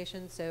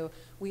organization. So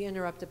we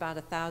interrupt about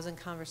 1,000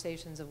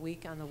 conversations a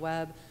week on the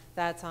web.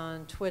 That's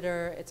on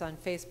Twitter, it's on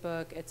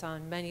Facebook, it's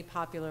on many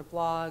popular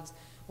blogs.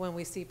 When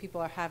we see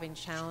people are having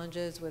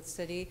challenges with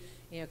Citi,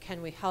 you know,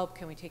 can we help?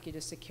 Can we take you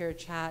to secure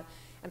chat?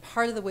 And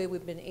part of the way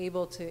we've been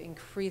able to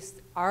increase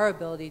our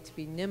ability to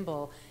be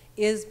nimble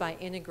is by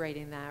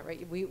integrating that,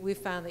 right? We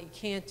found that you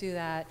can't do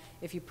that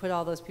if you put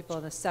all those people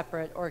in a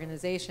separate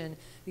organization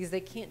because they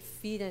can't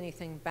feed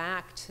anything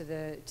back to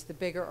the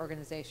bigger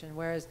organization.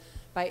 Whereas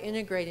by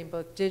integrating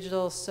both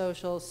digital,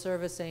 social,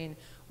 servicing,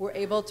 we're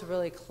able to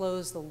really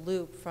close the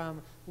loop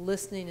from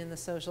listening in the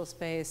social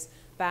space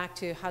back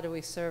to how do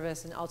we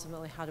service and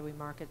ultimately how do we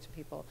market to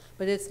people.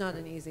 But it's not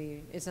an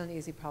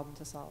easy problem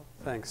to solve.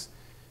 Thanks.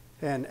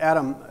 And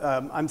Adam,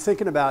 I'm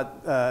thinking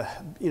about,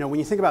 you know, when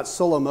you think about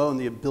SoLoMo and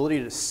the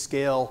ability to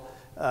scale,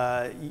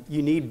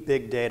 you need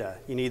big data.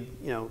 You need,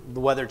 you know, the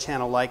Weather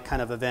Channel-like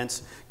kind of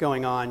events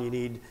going on. You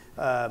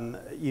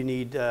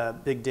need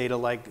big data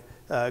like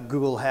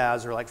Google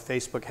has or like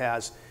Facebook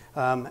has.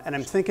 And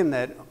I'm thinking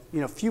that,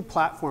 you know, few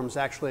platforms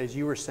actually, as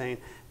you were saying,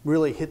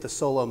 really hit the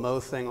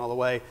SoLoMo thing all the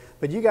way.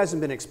 But you guys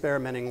have been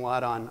experimenting a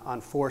lot on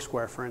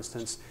Foursquare, for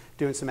instance,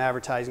 doing some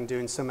advertising,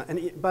 doing some,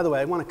 and by the way,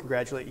 I want to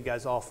congratulate you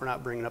guys all for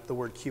not bringing up the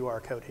word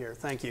QR code here.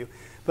 Thank you.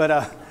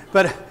 But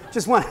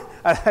just want,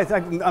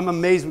 I'm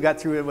amazed we got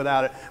through it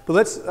without it. But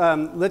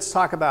let's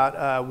talk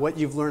about what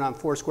you've learned on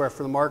Foursquare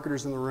for the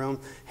marketers in the room,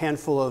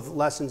 handful of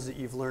lessons that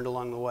you've learned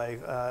along the way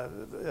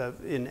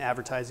in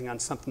advertising on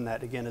something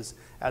that, again, is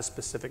as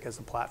specific as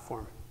a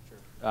platform.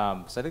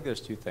 Sure. So I think there's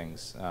two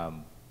things.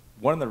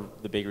 One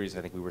of the big reasons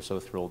I think we were so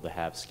thrilled to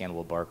have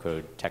scannable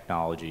barcode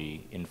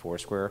technology in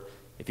Foursquare,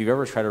 if you've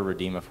ever tried to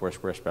redeem a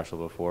Foursquare special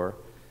before,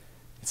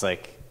 it's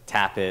like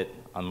tap it,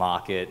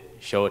 unlock it,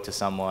 show it to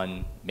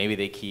someone, maybe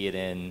they key it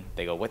in,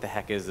 they go, what the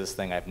heck is this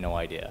thing? I have no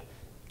idea.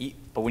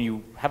 But when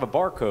you have a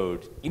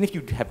barcode, even if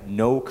you have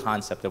no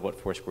concept of what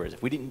Foursquare is,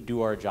 if we didn't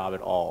do our job at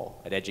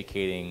all at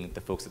educating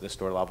the folks at the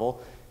store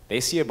level,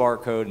 they see a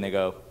barcode and they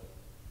go,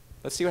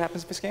 let's see what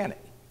happens if I scan it.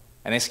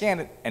 And they scan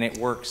it, and it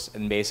works,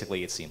 and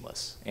basically it's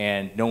seamless.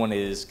 And no one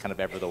is kind of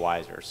ever the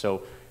wiser.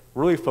 So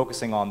really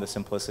focusing on the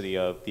simplicity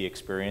of the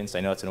experience. I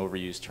know it's an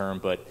overused term,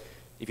 but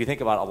if you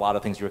think about a lot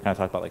of things you were kind of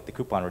talking about, like the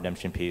coupon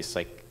redemption piece,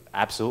 like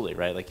absolutely,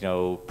 right? Like, you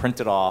know, print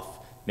it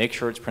off, make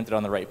sure it's printed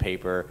on the right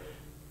paper.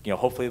 You know,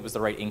 hopefully it was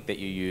the right ink that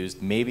you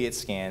used. Maybe it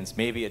scans,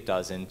 maybe it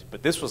doesn't.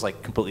 But this was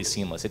like completely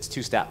seamless. It's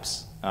 2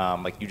 steps.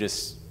 Like you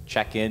just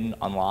check in,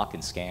 unlock,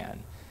 and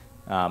scan.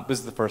 This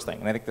is the first thing.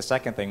 And I think the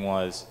second thing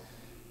was,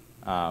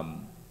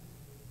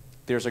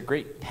 there's a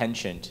great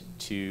penchant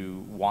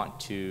to want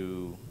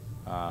to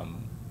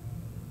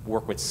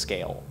work with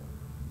scale.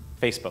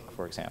 Facebook,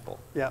 for example.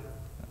 Yeah.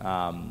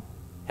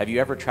 Have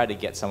you ever tried to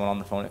get someone on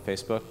the phone at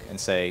Facebook and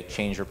say,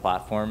 change your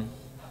platform?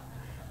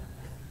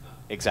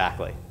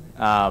 Exactly.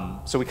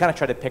 So we kind of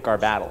try to pick our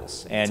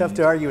battles. And tough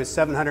to argue with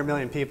 700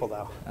 million people,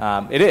 though.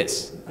 It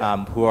is,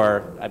 who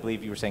are, I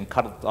believe you were saying,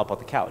 cuddled up on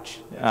the couch.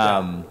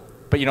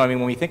 But you know, I mean,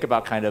 when we think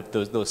about kind of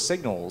those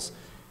signals,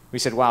 we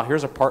said, wow,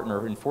 here's a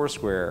partner in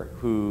Foursquare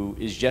who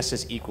is just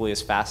as equally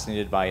as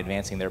fascinated by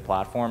advancing their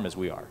platform as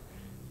we are.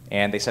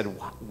 And they said,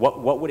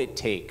 what would it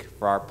take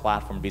for our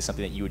platform to be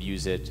something that you would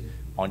use it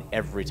on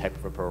every type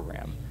of a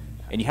program?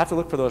 And you have to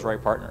look for those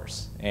right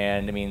partners.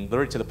 And I mean,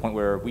 literally to the point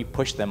where we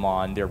pushed them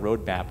on their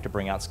roadmap to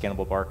bring out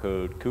scannable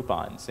barcode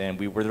coupons, and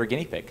we were their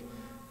guinea pig.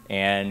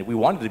 And we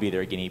wanted to be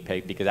their guinea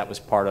pig because that was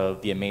part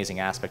of the amazing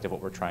aspect of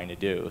what we're trying to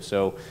do.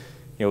 So,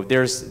 you know,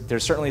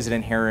 there's certainly is an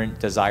inherent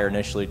desire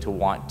initially to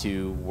want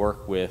to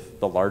work with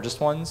the largest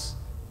ones.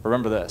 But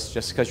remember this,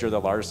 just because you're the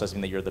largest doesn't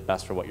mean that you're the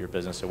best for what your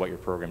business or what your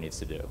program needs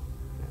to do.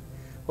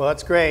 Well,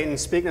 that's great. And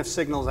speaking of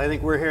signals, I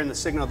think we're hearing the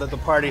signal that the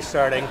party's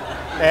starting.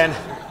 And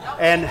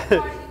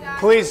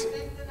please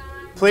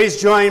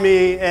join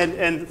me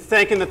in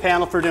thanking the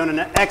panel for doing an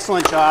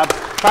excellent job.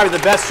 Probably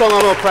the best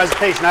SoLoMo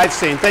presentation I've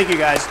seen. Thank you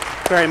guys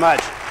very much.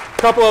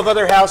 A couple of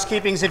other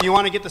housekeepings. If you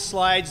want to get the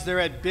slides, they're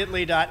at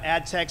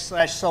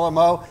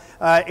bit.ly.adtech/SoLoMo.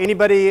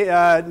 Anybody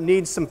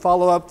needs some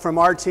follow-up from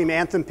our team,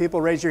 Anthem people,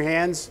 raise your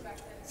hands.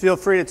 Feel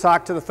free to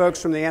talk to the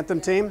folks from the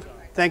Anthem team.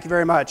 Thank you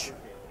very much.